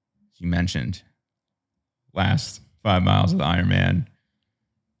 You mentioned last 5 miles of the Ironman,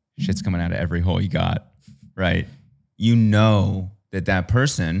 shit's coming out of every hole you got, right? You know that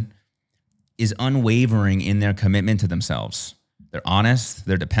person is unwavering in their commitment to themselves. They're honest,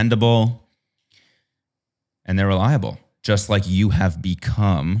 they're dependable, and they're reliable, just like you have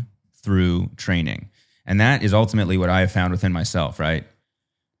become through training. And that is ultimately what I have found within myself, right?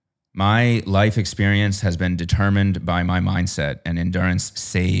 My life experience has been determined by my mindset, and endurance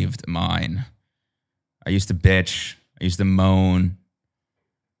saved mine. I used to bitch. I used to moan.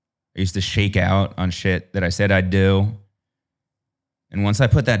 I used to shake out on shit that I said I'd do. And once I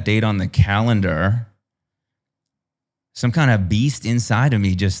put that date on the calendar, some kind of beast inside of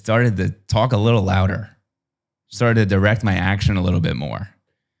me just started to talk a little louder, started to direct my action a little bit more,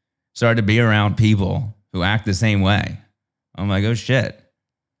 started to be around people who act the same way. I'm like, oh shit.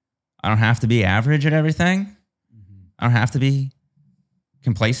 I don't have to be average at everything. I don't have to be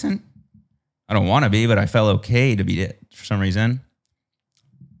complacent. I don't want to be, but I felt okay to be it for some reason.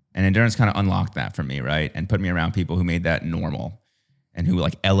 And endurance kind of unlocked that for me, right? And put me around people who made that normal and who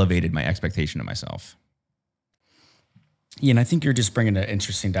like elevated my expectation of myself. Yeah, and I think you're just bringing an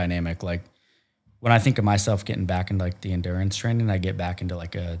interesting dynamic. Like when I think of myself getting back into like the endurance training, I get back into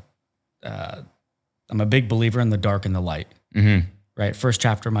like I'm a big believer in the dark and the light. Mm-hmm. Right? First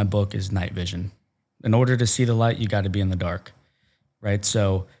chapter of my book is night vision. In order to see the light, you got to be in the dark, right?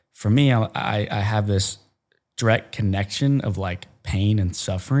 So for me, I have this direct connection of like pain and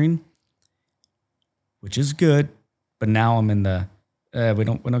suffering, which is good. But now I'm in the, we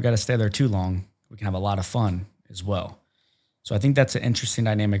don't got to stay there too long. We can have a lot of fun as well. So I think that's an interesting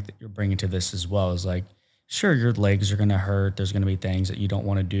dynamic that you're bringing to this as well, is like, sure, your legs are going to hurt. There's going to be things that you don't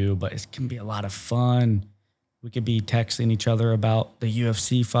want to do, but it can be a lot of fun. We could be texting each other about the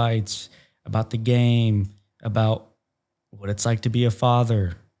UFC fights, about the game, about what it's like to be a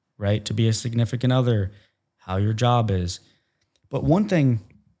father, right? To be a significant other, how your job is. But one thing,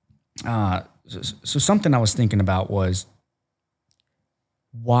 so something I was thinking about was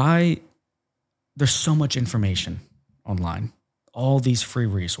why there's so much information online, all these free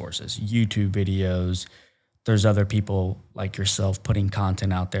resources, YouTube videos. There's other people like yourself putting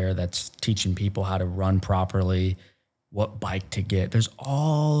content out there that's teaching people how to run properly, what bike to get. There's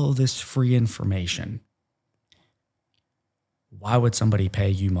all this free information. Why would somebody pay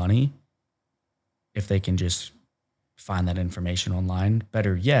you money if they can just find that information online?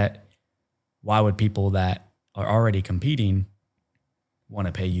 Better yet, why would people that are already competing want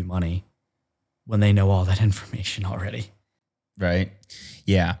to pay you money when they know all that information already? Right.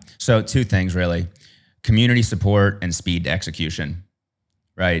 Yeah. So 2 things really. Community support and speed to execution,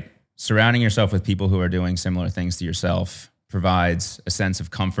 right? Surrounding yourself with people who are doing similar things to yourself provides a sense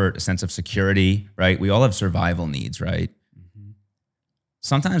of comfort, a sense of security, right? We all have survival needs, right? Mm-hmm.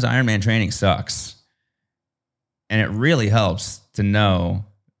 Sometimes Ironman training sucks. And it really helps to know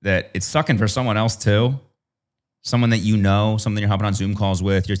that it's sucking for someone else too. Someone that you know, someone you're hopping on Zoom calls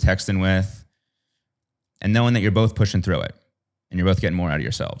with, you're texting with, and knowing that you're both pushing through it and you're both getting more out of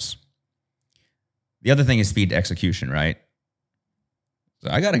yourselves. The other thing is speed to execution, right?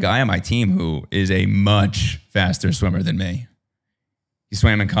 So I got a guy on my team who is a much faster swimmer than me. He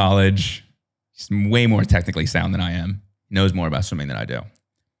swam in college. He's way more technically sound than I am. He knows more about swimming than I do.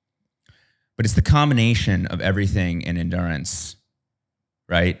 But it's the combination of everything in endurance,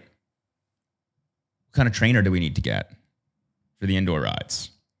 right? What kind of trainer do we need to get for the indoor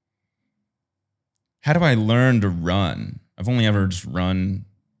rides? How do I learn to run? I've only ever just run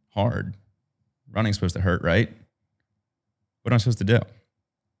hard. Running's supposed to hurt, right? What am I supposed to do?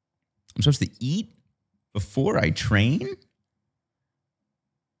 I'm supposed to eat before I train?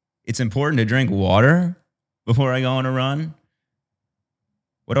 It's important to drink water before I go on a run?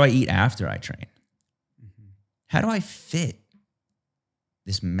 What do I eat after I train? Mm-hmm. How do I fit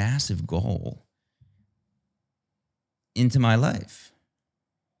this massive goal into my life?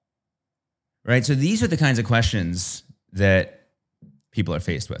 Right? So these are the kinds of questions that people are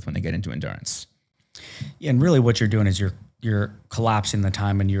faced with when they get into endurance. Yeah, and really what you're doing is you're collapsing the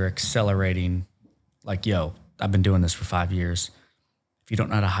time and you're accelerating. Like, yo, I've been doing this for 5 years. If you don't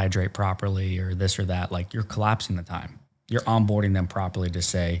know how to hydrate properly or this or that, like you're collapsing the time. You're onboarding them properly to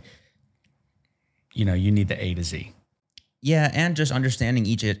say, you know, you need the A to Z. Yeah, and just understanding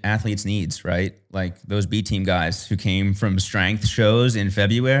each athlete's needs, right? Like those B team guys who came from strength shows in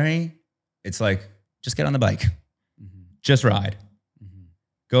February, it's like, just get on the bike. Mm-hmm. Just ride. Mm-hmm.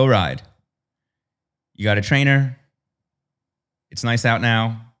 Go ride. You got a trainer. It's nice out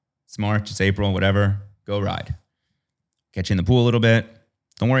now. It's March, it's April, whatever. Go ride. Get you in the pool a little bit.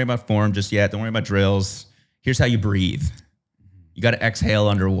 Don't worry about form just yet. Don't worry about drills. Here's how you breathe. You got to exhale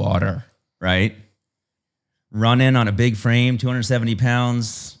underwater, right? Run in on a big frame, 270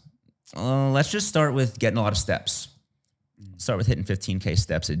 pounds. Let's just start with getting a lot of steps. Start with hitting 15K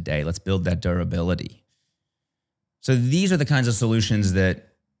steps a day. Let's build that durability. So these are the kinds of solutions that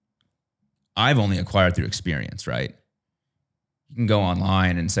I've only acquired through experience, right? You can go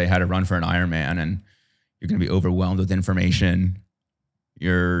online and say how to run for an Ironman, and you're going to be overwhelmed with information.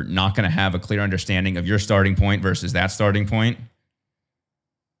 You're not going to have a clear understanding of your starting point versus that starting point.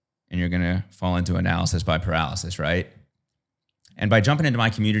 And you're going to fall into analysis by paralysis, right? And by jumping into my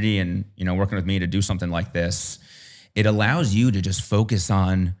community and, working with me to do something like this, it allows you to just focus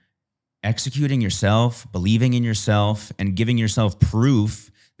on executing yourself, believing in yourself, and giving yourself proof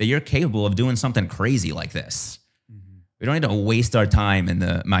that you're capable of doing something crazy like this. We don't need to waste our time in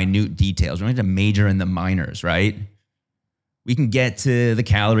the minute details. We don't need to major in the minors, right? We can get to the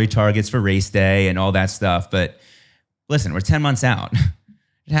calorie targets for race day and all that stuff. But listen, we're 10 months out.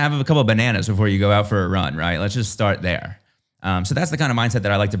 Have a couple of bananas before you go out for a run, right? Let's just start there. So that's the kind of mindset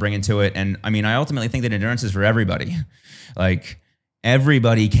that I like to bring into it. And I ultimately think that endurance is for everybody. Like,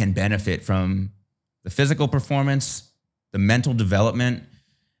 everybody can benefit from the physical performance, the mental development.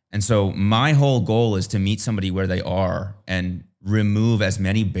 And so my whole goal is to meet somebody where they are and remove as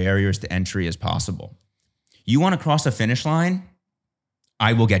many barriers to entry as possible. You want to cross a finish line?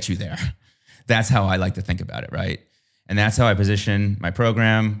 I will get you there. That's how I like to think about it, right? And that's how I position my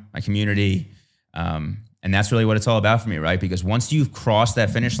program, my community. And that's really what it's all about for me, right? Because once you've crossed that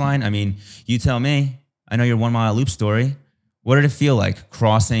finish line, you tell me, I know your 1 mile loop story. What did it feel like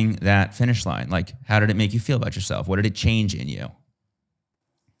crossing that finish line? Like, how did it make you feel about yourself? What did it change in you?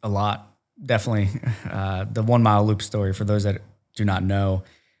 A lot, definitely. The 1 mile loop story, for those that do not know,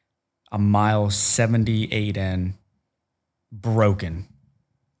 a mile 78 in, broken,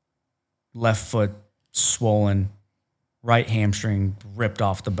 left foot swollen, right hamstring ripped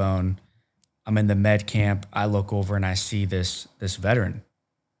off the bone. I'm in the med camp. I look over and I see this veteran.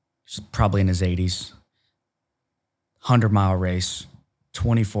 He's probably in his 80s. 100-mile race,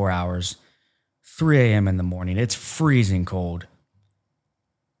 24 hours, 3 a.m. in the morning. It's freezing cold.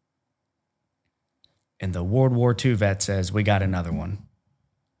 And the World War II vet says, we got another one.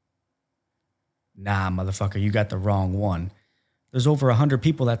 Nah, motherfucker, you got the wrong one. There's over 100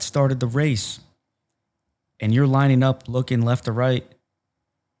 people that started the race. And you're lining up, looking left to right.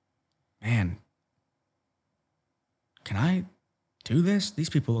 Man, can I do this?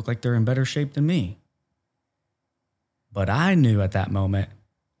 These people look like they're in better shape than me. But I knew at that moment,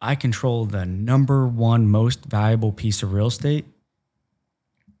 I controlled the number one most valuable piece of real estate,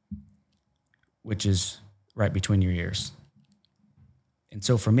 which is right between your ears. And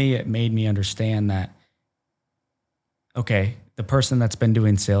so for me, it made me understand that, okay, the person that's been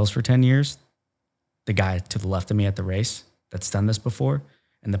doing sales for 10 years, the guy to the left of me at the race that's done this before,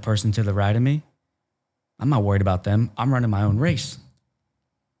 and the person to the right of me, I'm not worried about them. I'm running my own race.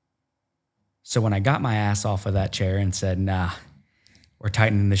 So when I got my ass off of that chair and said, nah, we're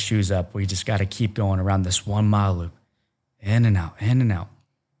tightening the shoes up. We just got to keep going around this 1 mile loop, in and out, in and out.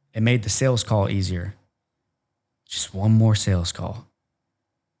 It made the sales call easier. Just one more sales call.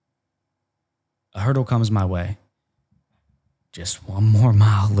 A hurdle comes my way. Just 1 more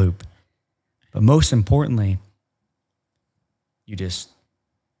mile loop. But most importantly, you just,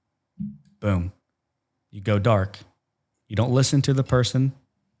 boom, you go dark. You don't listen to the person,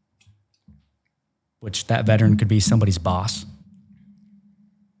 which that veteran could be somebody's boss.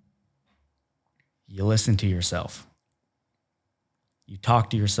 You listen to yourself. You talk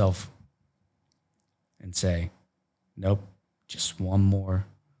to yourself and say, nope, just 1 more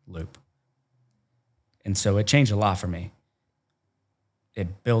loop. And so it changed a lot for me.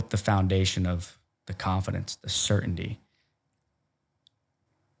 It built the foundation of the confidence, the certainty.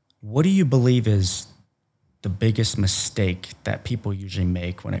 What do you believe is the biggest mistake that people usually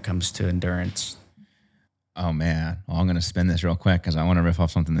make when it comes to endurance? Oh, man. Well, I'm going to spin this real quick because I want to riff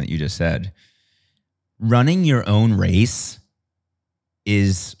off something that you just said. Running your own race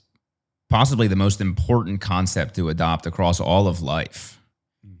is possibly the most important concept to adopt across all of life.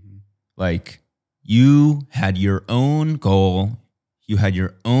 Mm-hmm. Like, you had your own goal, you had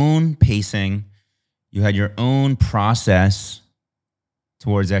your own pacing, you had your own process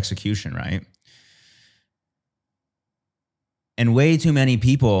towards execution, right? And way too many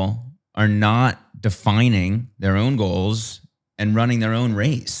people are not defining their own goals and running their own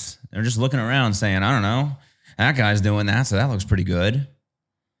race. They're just looking around saying, I don't know, that guy's doing that, so that looks pretty good.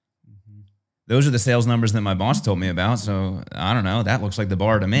 Mm-hmm. those are the sales numbers that my boss told me about. So I don't know. That looks like the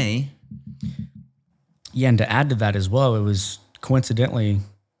bar to me. Yeah, and to add to that as well, it was coincidentally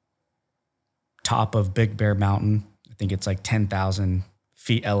top of Big Bear Mountain. I think it's like 10,000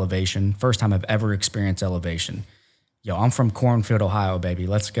 feet elevation. First time I've ever experienced elevation. Yo, I'm from Cornfield, Ohio, baby.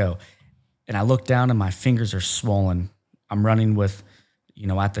 Let's go. And I look down and my fingers are swollen. I'm running with,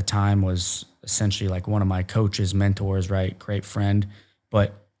 at the time was essentially like one of my coaches, mentors, right? Great friend.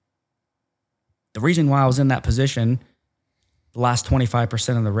 But the reason why I was in that position, the last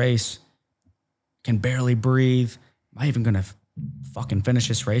 25% of the race, can barely breathe. Am I even going to fucking finish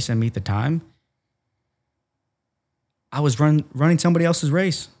this race and meet the time? I was running somebody else's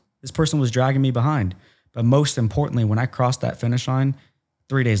race. This person was dragging me behind. But most importantly, when I crossed that finish line,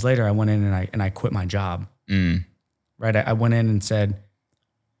 3 days later, I went in and I quit my job. Right? I went in and said,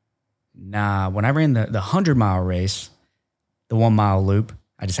 nah, when I ran the 100-mile race, the 1 mile loop,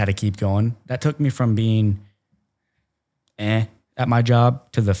 I just had to keep going. That took me from being at my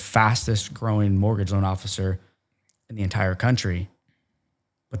job to the fastest growing mortgage loan officer in the entire country.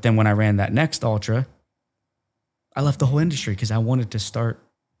 But then when I ran that next ultra, I left the whole industry because I wanted to start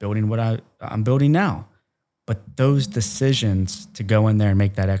building what I'm building now. But those decisions to go in there and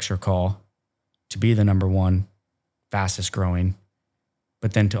make that extra call, to be the number one fastest growing,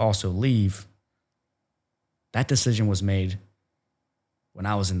 but then to also leave, that decision was made when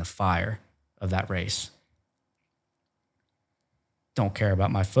I was in the fire of that race. Don't care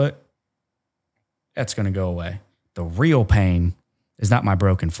about my foot. That's going to go away. The real pain is not my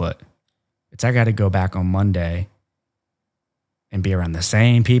broken foot. It's I got to go back on Monday and be around the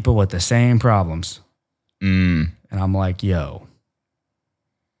same people with the same problems. And I'm like, yo,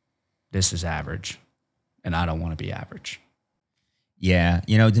 this is average. And I don't want to be average. Yeah.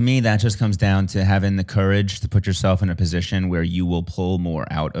 To me, that just comes down to having the courage to put yourself in a position where you will pull more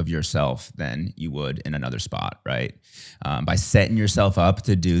out of yourself than you would in another spot, right? By setting yourself up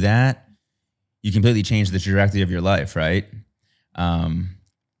to do that, you completely change the trajectory of your life, right? And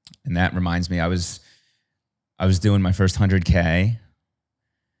that reminds me, I was doing my first 100K.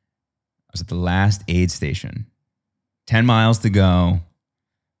 I was at the last aid station. 10 miles to go.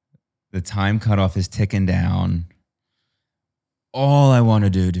 The time cutoff is ticking down. All I want to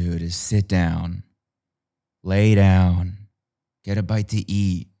do, dude, is sit down, lay down, get a bite to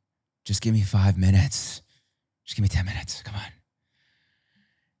eat. Just give me 5 minutes. Just give me 10 minutes. Come on.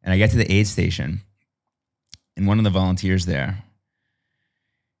 And I get to the aid station, and one of the volunteers there,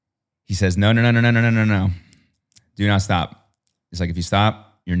 he says, no. Do not stop. It's like, if you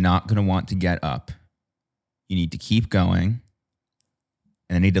stop, you're not going to want to get up. You need to keep going.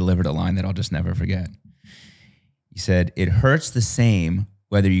 And then he delivered a line that I'll just never forget. He said, it hurts the same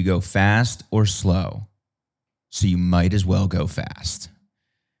whether you go fast or slow, so you might as well go fast.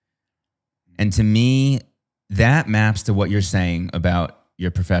 And to me, that maps to what you're saying about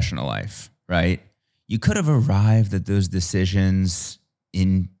your professional life, right? You could have arrived at those decisions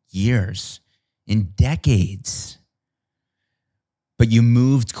in years, in decades, but you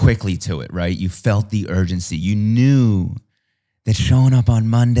moved quickly to it, right? You felt the urgency. You knew that showing up on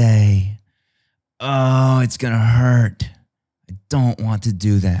Monday, it's going to hurt. I don't want to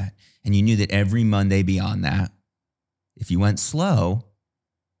do that. And you knew that every Monday beyond that, if you went slow,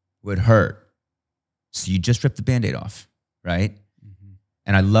 would hurt. So you just ripped the Band-Aid off, right? Mm-hmm.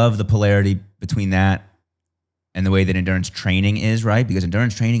 And I love the polarity between that and the way that endurance training is, right? Because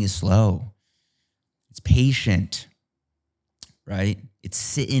endurance training is slow. It's patient, right? It's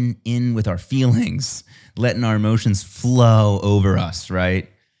sitting in with our feelings, letting our emotions flow over us, right?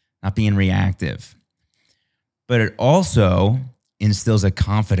 Not being reactive. But it also instills a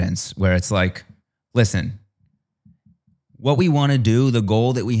confidence where it's like, listen, what we want to do, the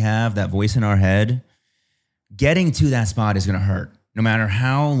goal that we have, that voice in our head, getting to that spot is going to hurt no matter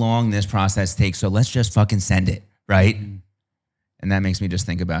how long this process takes. So let's just fucking send it, right? Mm-hmm. And that makes me just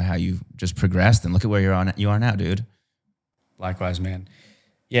think about how you've just progressed and look at where you are now, dude. Likewise, man.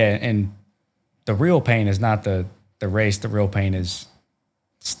 Yeah, and the real pain is not the race. The real pain is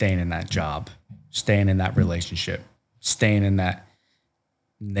staying in that job, staying in that relationship, staying in that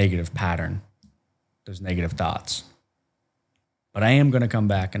negative pattern, those negative thoughts. But I am going to come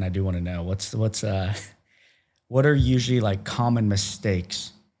back, and I do want to know what are usually like common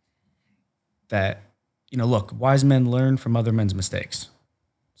mistakes that, look, wise men learn from other men's mistakes.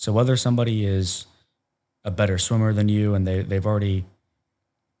 So whether somebody is a better swimmer than you and they've already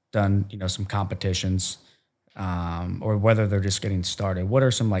done, some competitions, or whether they're just getting started, what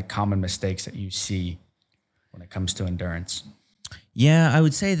are some like common mistakes that you see when it comes to endurance? Yeah, I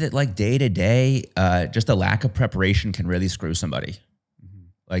would say that like day to day, just a lack of preparation can really screw somebody.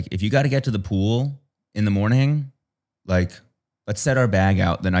 Mm-hmm. Like if you got to get to the pool in the morning, like let's set our bag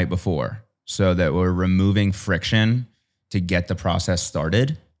out the night before so that we're removing friction to get the process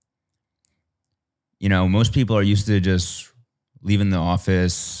started. You know, most people are used to just leaving the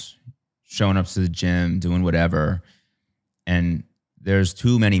office, showing up to the gym, doing whatever. And there's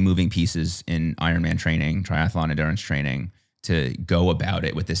too many moving pieces in Ironman training, triathlon endurance training to go about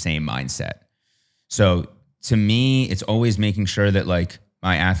it with the same mindset. So to me, it's always making sure that like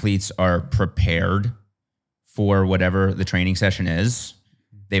my athletes are prepared for whatever the training session is.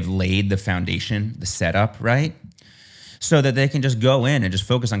 They've laid the foundation, the setup, right? So that they can just go in and just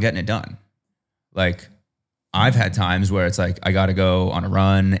focus on getting it done. Like I've had times where it's like, I got to go on a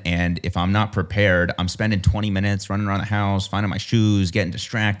run. And if I'm not prepared, I'm spending 20 minutes running around the house, finding my shoes, getting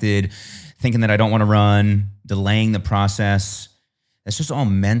distracted, thinking that I don't want to run, delaying the process. That's just all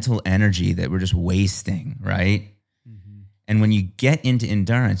mental energy that we're just wasting, right? Mm-hmm. And when you get into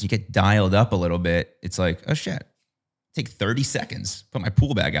endurance, you get dialed up a little bit. It's like, oh shit, take 30 seconds, put my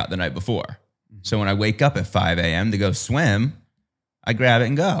pool bag out the night before. Mm-hmm. So when I wake up at 5 a.m. to go swim, I grab it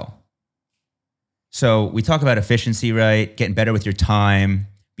and go. So we talk about efficiency, right? Getting better with your time,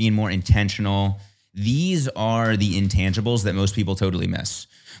 being more intentional. These are the intangibles that most people totally miss.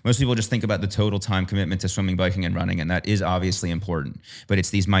 Most people just think about the total time commitment to swimming, biking, and running, and that is obviously important. But it's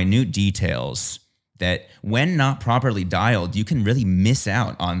these minute details that when not properly dialed, you can really miss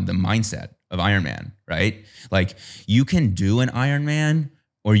out on the mindset of Ironman, right? Like you can do an Ironman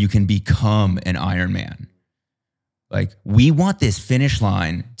or you can become an Ironman. Like we want this finish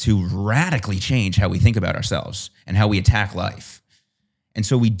line to radically change how we think about ourselves and how we attack life. And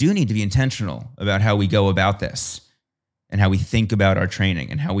so we do need to be intentional about how we go about this and how we think about our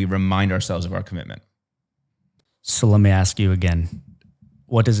training and how we remind ourselves of our commitment. So let me ask you again,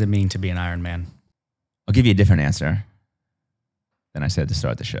 what does it mean to be an Ironman? I'll give you a different answer than I said to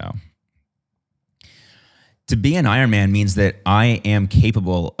start the show. To be an Ironman means that I am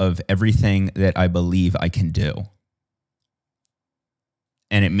capable of everything that I believe I can do.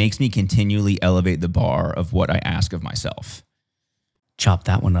 And it makes me continually elevate the bar of what I ask of myself. Chop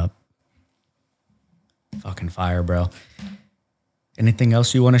that one up. Fucking fire, bro. Anything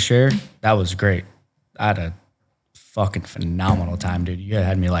else you want to share? That was great. I had a fucking phenomenal time, dude. You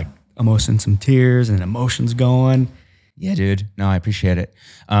had me like almost in some tears and emotions going. Yeah, dude. No, I appreciate it.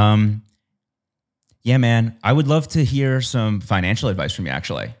 Yeah, man. I would love to hear some financial advice from you,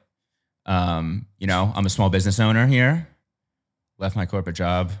 actually. You know, I'm a small business owner here. Left my corporate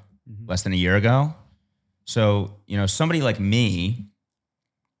job less than a year ago. So, you know, somebody like me,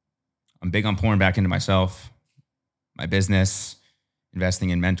 I'm big on pouring back into myself, my business,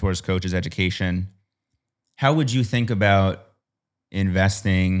 investing in mentors, coaches, education. How would you think about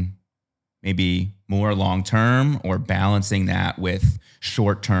investing maybe more long-term or balancing that with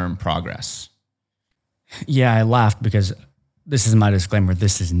short-term progress? Yeah, I laughed because this is my disclaimer.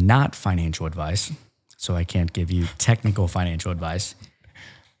 This is not financial advice. So I can't give you technical financial advice.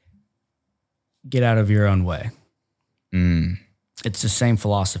 Get out of your own way. It's the same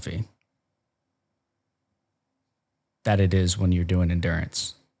philosophy that it is when you're doing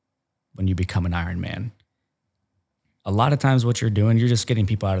endurance, when you become an Ironman. A lot of times what you're doing, you're just getting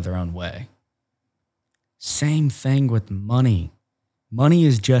people out of their own way. Same thing with money. Money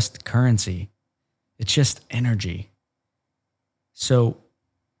is just currency. It's just energy. So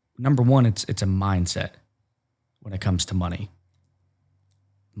number one, it's a mindset when it comes to money.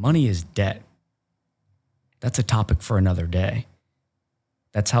 Money is debt. That's a topic for another day.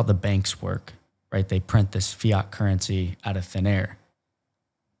 That's how the banks work, right? They print this fiat currency out of thin air.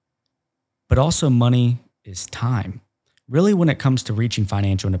 But also money is time. Really, when it comes to reaching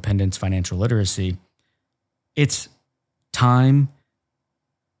financial independence, financial literacy, it's time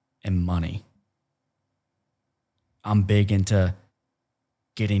and money. I'm big into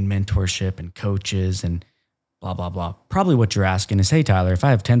getting mentorship and coaches and blah, blah, blah. Probably what you're asking is, hey, Tyler, if I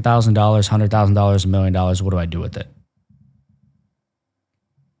have $10,000, $100,000, $1 million, what do I do with it?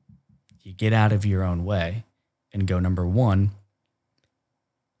 You get out of your own way and go, number one,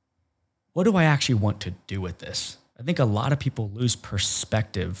 what do I actually want to do with this? I think a lot of people lose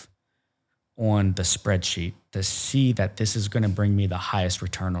perspective on the spreadsheet to see that this is going to bring me the highest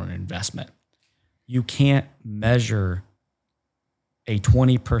return on investment. You can't measure a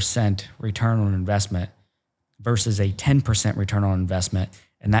 20% return on investment versus a 10% return on investment.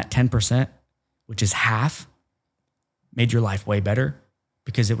 And that 10%, which is half, made your life way better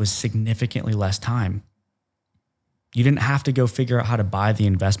because it was significantly less time. You didn't have to go figure out how to buy the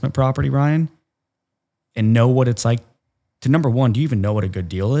investment property, Ryan, and know what it's like to, number one, do you even know what a good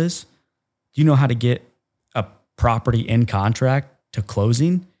deal is? Do you know how to get a property in contract to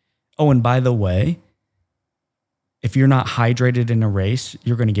closing. Oh, and by the way, if you're not hydrated in a race,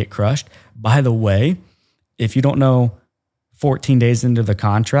 you're going to get crushed. By the way, if you don't know 14 days into the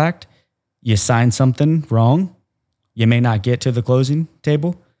contract, you sign something wrong, you may not get to the closing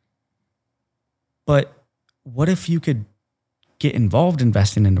table. But what if you could get involved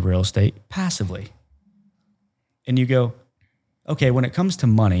investing into real estate passively? And you go, okay, when it comes to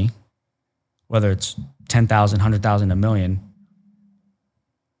money, whether it's 10,000, 100,000, a million,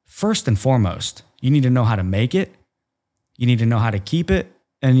 first and foremost, you need to know how to make it, you need to know how to keep it,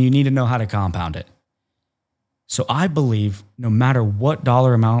 and you need to know how to compound it. So I believe no matter what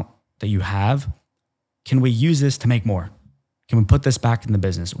dollar amount that you have, can we use this to make more? Can we put this back in the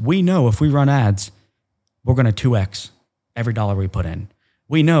business? We know if we run ads, we're going to 2x every dollar we put in.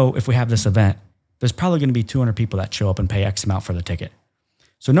 We know if we have this event, there's probably going to be 200 people that show up and pay X amount for the ticket.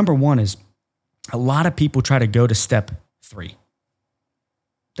 So number one is a lot of people try to go to step 3.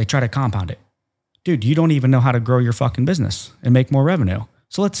 They try to compound it. Dude, you don't even know how to grow your fucking business and make more revenue.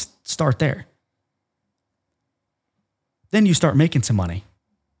 So let's start there. Then you start making some money.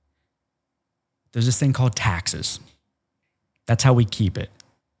 There's this thing called taxes. That's how we keep it,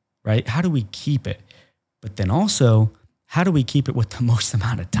 right? How do we keep it? But then also, how do we keep it with the most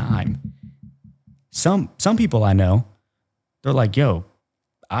amount of time? Some people I know, they're like, yo,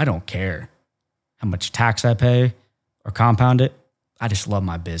 I don't care how much tax I pay or compound it. I just love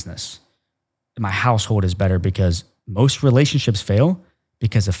my business. And my household is better because most relationships fail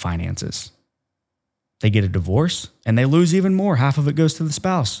because of finances. They get a divorce and they lose even more. Half of it goes to the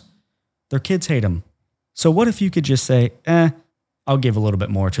spouse. Their kids hate them. So what if you could just say, I'll give a little bit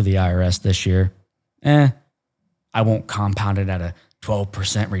more to the IRS this year. I won't compound it at a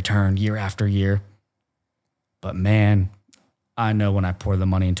 12% return year after year. But man, I know when I pour the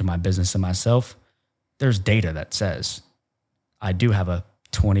money into my business and myself, there's data that says I do have a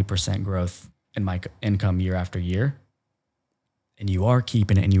 20% growth in my income year after year. And you are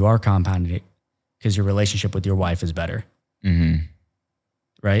keeping it and you are compounding it because your relationship with your wife is better. Mm-hmm.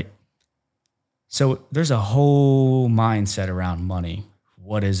 Right? So there's a whole mindset around money.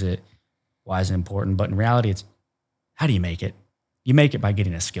 What is it? Why is it important? But in reality, it's how do you make it? You make it by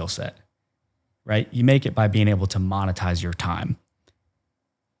getting a skill set, right? You make it by being able to monetize your time.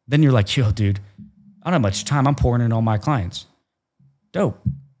 Then you're like, yo, dude, I don't have much time. I'm pouring in all my clients. Dope.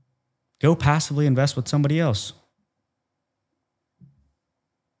 Go passively invest with somebody else.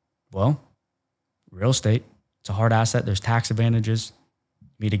 Well, real estate, it's a hard asset. There's tax advantages.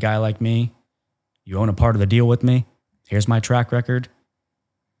 Meet a guy like me. You own a part of the deal with me. Here's my track record.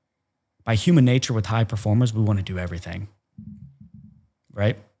 By human nature with high performers, we want to do everything,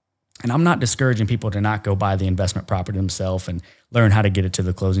 right? And I'm not discouraging people to not go buy the investment property themselves and learn how to get it to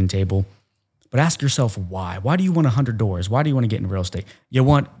the closing table. But ask yourself why. Why do you want 100 doors? Why do you want to get in real estate? You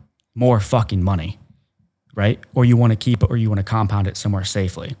want more fucking money, right? Or you want to keep it or you want to compound it somewhere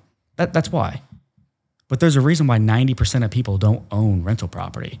safely. That's why. But there's a reason why 90% of people don't own rental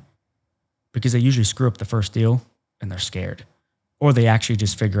property because they usually screw up the first deal and they're scared. Or they actually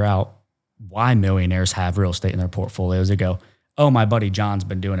just figure out why millionaires have real estate in their portfolios. They go, oh, my buddy John's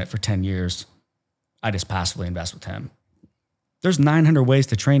been doing it for 10 years. I just passively invest with him. There's 900 ways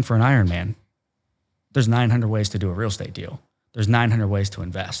to train for an Ironman. There's 900 ways to do a real estate deal. There's 900 ways to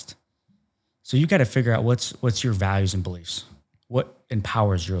invest. So you got to figure out what's your values and beliefs. What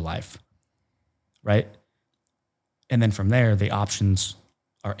empowers your life, right? And then from there, the options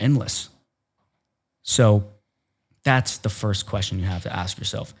are endless. So that's the first question you have to ask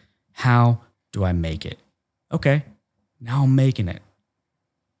yourself. How do I make it? Okay, now I'm making it.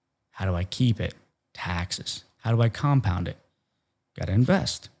 How do I keep it? Taxes. How do I compound it? Got to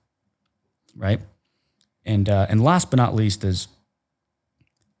invest, right? And last but not least is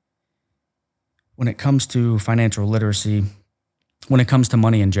when it comes to financial literacy, when it comes to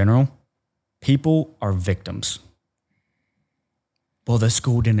money in general, people are victims. Well, the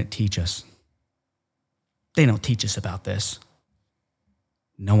school didn't teach us. They don't teach us about this.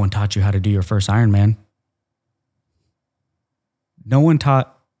 No one taught you how to do your first Ironman. No one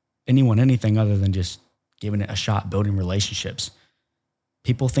taught anyone anything other than just giving it a shot, building relationships.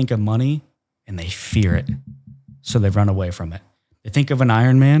 People think of money and they fear it, so they run away from it. They think of an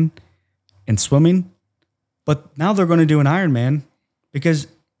Ironman and swimming, but now they're going to do an Ironman because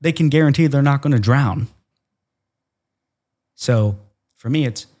they can guarantee they're not going to drown. So for me,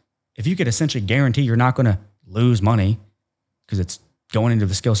 it's if you could essentially guarantee you're not going to lose money because it's going into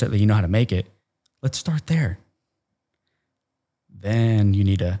the skill set that you know how to make it, let's start there. Then you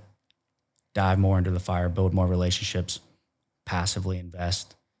need to dive more into the fire, build more relationships, passively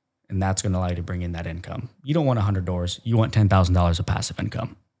invest, And that's going to allow you to bring in that income. You don't want 100 doors. You want $10,000 of passive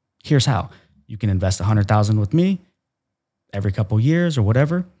income. Here's how. You can invest $100,000 with me every couple years or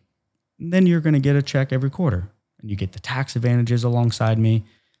whatever. And then you're going to get a check every quarter. And you get the tax advantages alongside me.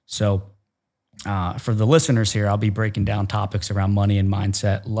 So for the listeners here, I'll be breaking down topics around money and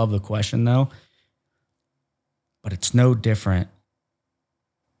mindset. Love the question though. But it's no different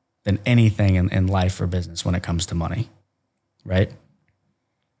than anything in life or business when it comes to money, right?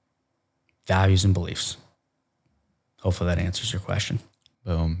 Values and beliefs. Hopefully that answers your question.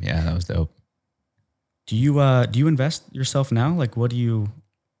 Boom. Yeah, that was dope. Do you invest yourself now? Like what are you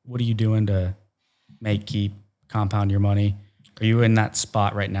doing to keep, compound your money? Are you in that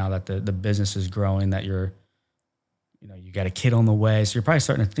spot right now that the business is growing, that you got a kid on the way? So you're probably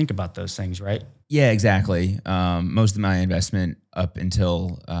starting to think about those things, right? Yeah, exactly. Most of my investment up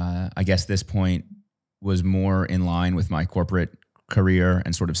until, I guess this point was more in line with my corporate career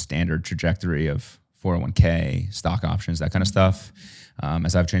and sort of standard trajectory of 401k, stock options, that kind of stuff.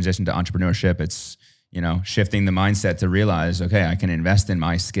 As I've transitioned to entrepreneurship, it's, shifting the mindset to realize, okay, I can invest in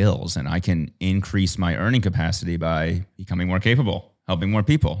my skills and I can increase my earning capacity by becoming more capable, helping more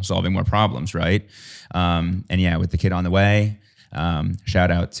people, solving more problems, right? And yeah, with the kid on the way, shout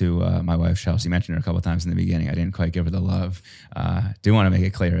out to my wife, Chelsea. Mentioned her a couple of times in the beginning. I didn't quite give her the love. Do want to make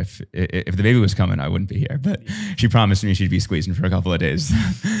it clear, if the baby was coming, I wouldn't be here, but she promised me she'd be squeezing for a couple of days.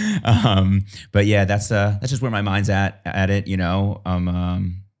 But yeah, that's just where my mind's at it.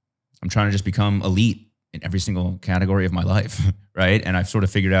 I'm trying to just become elite in every single category of my life, right? And I've sort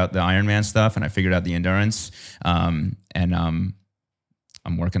of figured out the Ironman stuff, and I figured out the endurance, and I'm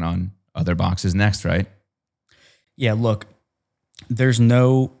working on other boxes next, right? Yeah, look, there's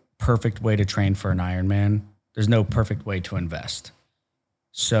no perfect way to train for an Ironman. There's no perfect way to invest.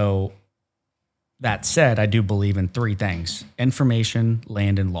 So that said, I do believe in three things: information,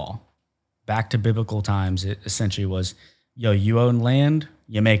 land, and law. Back to biblical times, it essentially was, you own land,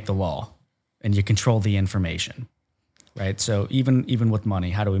 you make the law, and you control the information, right? So even with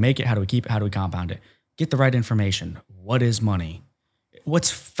money, how do we make it? How do we keep it? How do we compound it? Get the right information. What is money?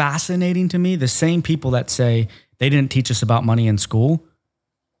 What's fascinating to me, the same people that say they didn't teach us about money in school,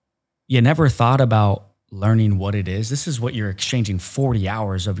 you never thought about learning what it is. This is what you're exchanging 40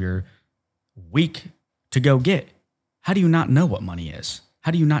 hours of your week to go get. How do you not know what money is?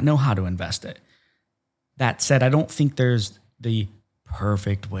 How do you not know how to invest it? That said, I don't think there's the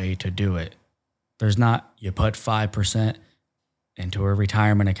perfect way to do it. There's not, you put 5% into a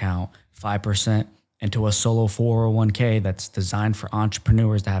retirement account, 5% into a solo 401k that's designed for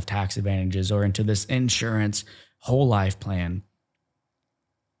entrepreneurs to have tax advantages, or into this insurance whole life plan.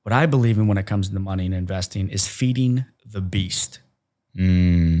 What I believe in when it comes to money and investing is feeding the beast.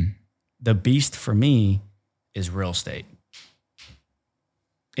 The beast for me is real estate.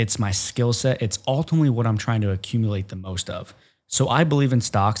 It's my skill set. It's ultimately what I'm trying to accumulate the most of. So I believe in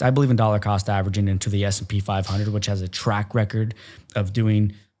stocks. I believe in dollar cost averaging into the S&P 500, which has a track record of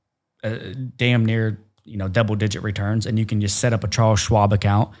doing damn near double-digit returns. And you can just set up a Charles Schwab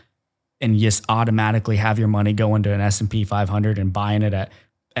account and just automatically have your money go into an S&P 500 and buying it at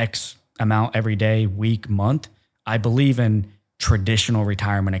X amount every day, week, month. I believe in traditional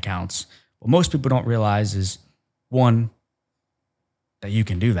retirement accounts. What most people don't realize is, one, that you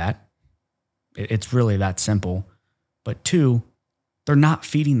can do that. It's really that simple. But two, they're not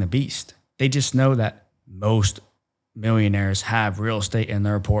feeding the beast. They just know that most millionaires have real estate in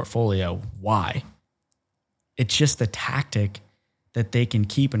their portfolio. Why? It's just a tactic that they can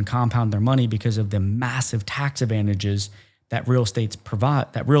keep and compound their money because of the massive tax advantages that real estate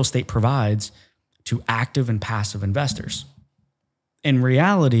provides to active and passive investors. In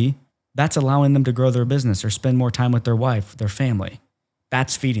reality, that's allowing them to grow their business or spend more time with their wife, their family.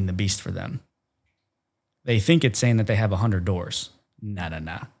 That's feeding the beast for them. They think it's saying that they have 100 doors.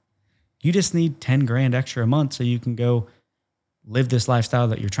 Nah. You just need 10 grand extra a month so you can go live this lifestyle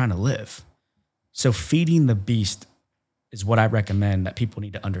that you're trying to live. So feeding the beast is what I recommend that people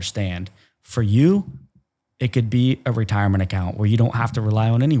need to understand. For you, it could be a retirement account where you don't have to rely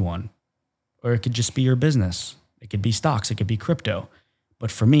on anyone, or it could just be your business. It could be stocks. It could be crypto.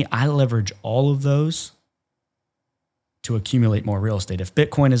 But for me, I leverage all of those to accumulate more real estate. If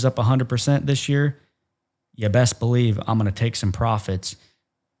Bitcoin is up 100% this year, you best believe I'm going to take some profits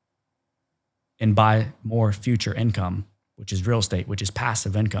and buy more future income, which is real estate, which is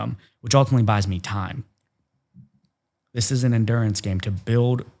passive income, which ultimately buys me time. This is an endurance game. To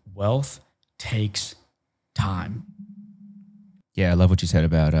build wealth takes time. Yeah, I love what you said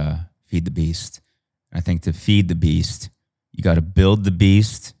about feed the beast. I think to feed the beast, you got to build the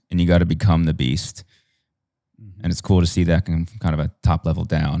beast and you got to become the beast. And it's cool to see that from kind of a top level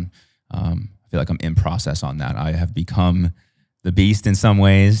down. I feel like I'm in process on that. I have become the beast in some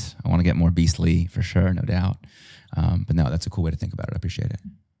ways. I want to get more beastly for sure, no doubt. But no, that's a cool way to think about it. I appreciate it.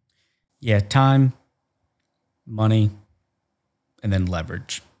 Yeah, time, money, and then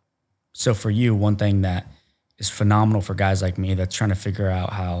leverage. So for you, one thing that is phenomenal for guys like me that's trying to figure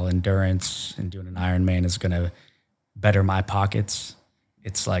out how endurance and doing an Ironman is going to better my pockets,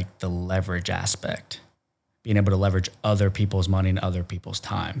 it's like the leverage aspect, being able to leverage other people's money and other people's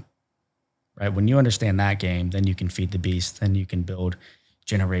time, right? When you understand that game, then you can feed the beast, then you can build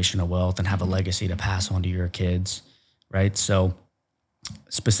generational wealth and have a legacy to pass on to your kids, right? So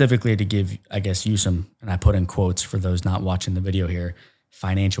specifically to give, I guess, you some, and I put in quotes for those not watching the video here,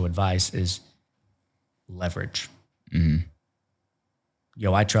 financial advice is leverage. Mm-hmm.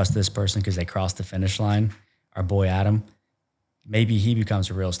 Yo, I trust this person because they crossed the finish line. Our boy Adam, maybe he becomes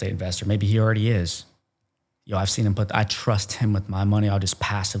a real estate investor. Maybe he already is. Yo, I've seen him I trust him with my money. I'll just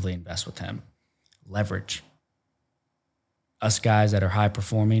passively invest with him. Leverage. Us guys that are high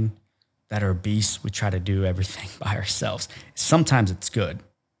performing, that are beasts, we try to do everything by ourselves. Sometimes it's good.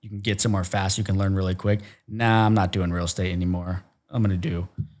 You can get somewhere fast. You can learn really quick. Nah, I'm not doing real estate anymore. I'm going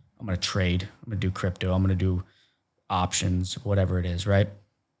to trade. I'm going to do crypto. I'm going to do options, whatever it is, right?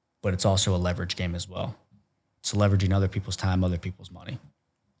 But it's also a leverage game as well. It's leveraging other people's time, other people's money.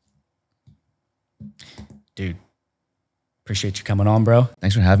 Dude, appreciate you coming on, bro.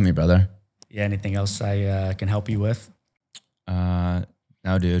 Thanks for having me, brother. Yeah, anything else I can help you with?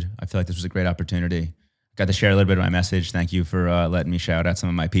 No, dude. I feel like this was a great opportunity. Got to share a little bit of my message. Thank you for letting me shout out some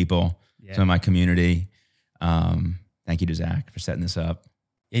of my people, some of my community. Thank you to Zach for setting this up.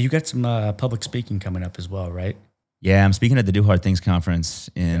 Yeah, you got some public speaking coming up as well, right? Yeah, I'm speaking at the Do Hard Things conference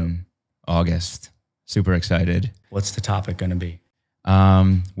in August. Super excited. What's the topic going to be?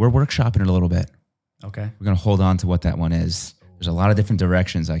 We're workshopping it a little bit. Okay. We're going to hold on to what that one is. There's a lot of different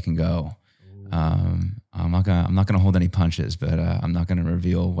directions I can go. I'm not gonna hold any punches, but I'm not gonna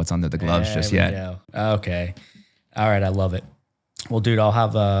reveal what's under the gloves just yet. Go. Okay. All right. I love it. Well, dude, I'll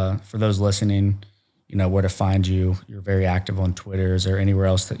have, for those listening, where to find you. You're very active on Twitter. Is there anywhere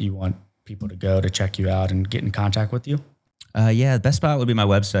else that you want people to go to check you out and get in contact with you? Yeah, the best spot would be my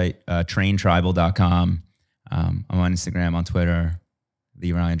website, traintribal.com. I'm on Instagram, on Twitter,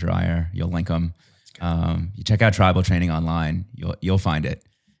 the Ryan Dreyer. You'll link them. You check out Tribal Training online. You'll find it,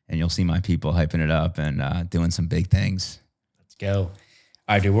 and you'll see my people hyping it up and doing some big things. Let's go.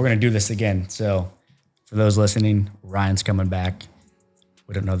 All right, dude, we're going to do this again. So for those listening, Ryan's coming back.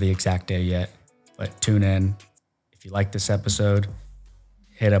 We don't know the exact day yet, but tune in. If you like this episode,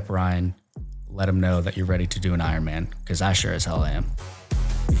 hit up Ryan. Let him know that you're ready to do an Ironman, because I sure as hell am.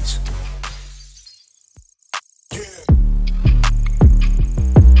 Peace.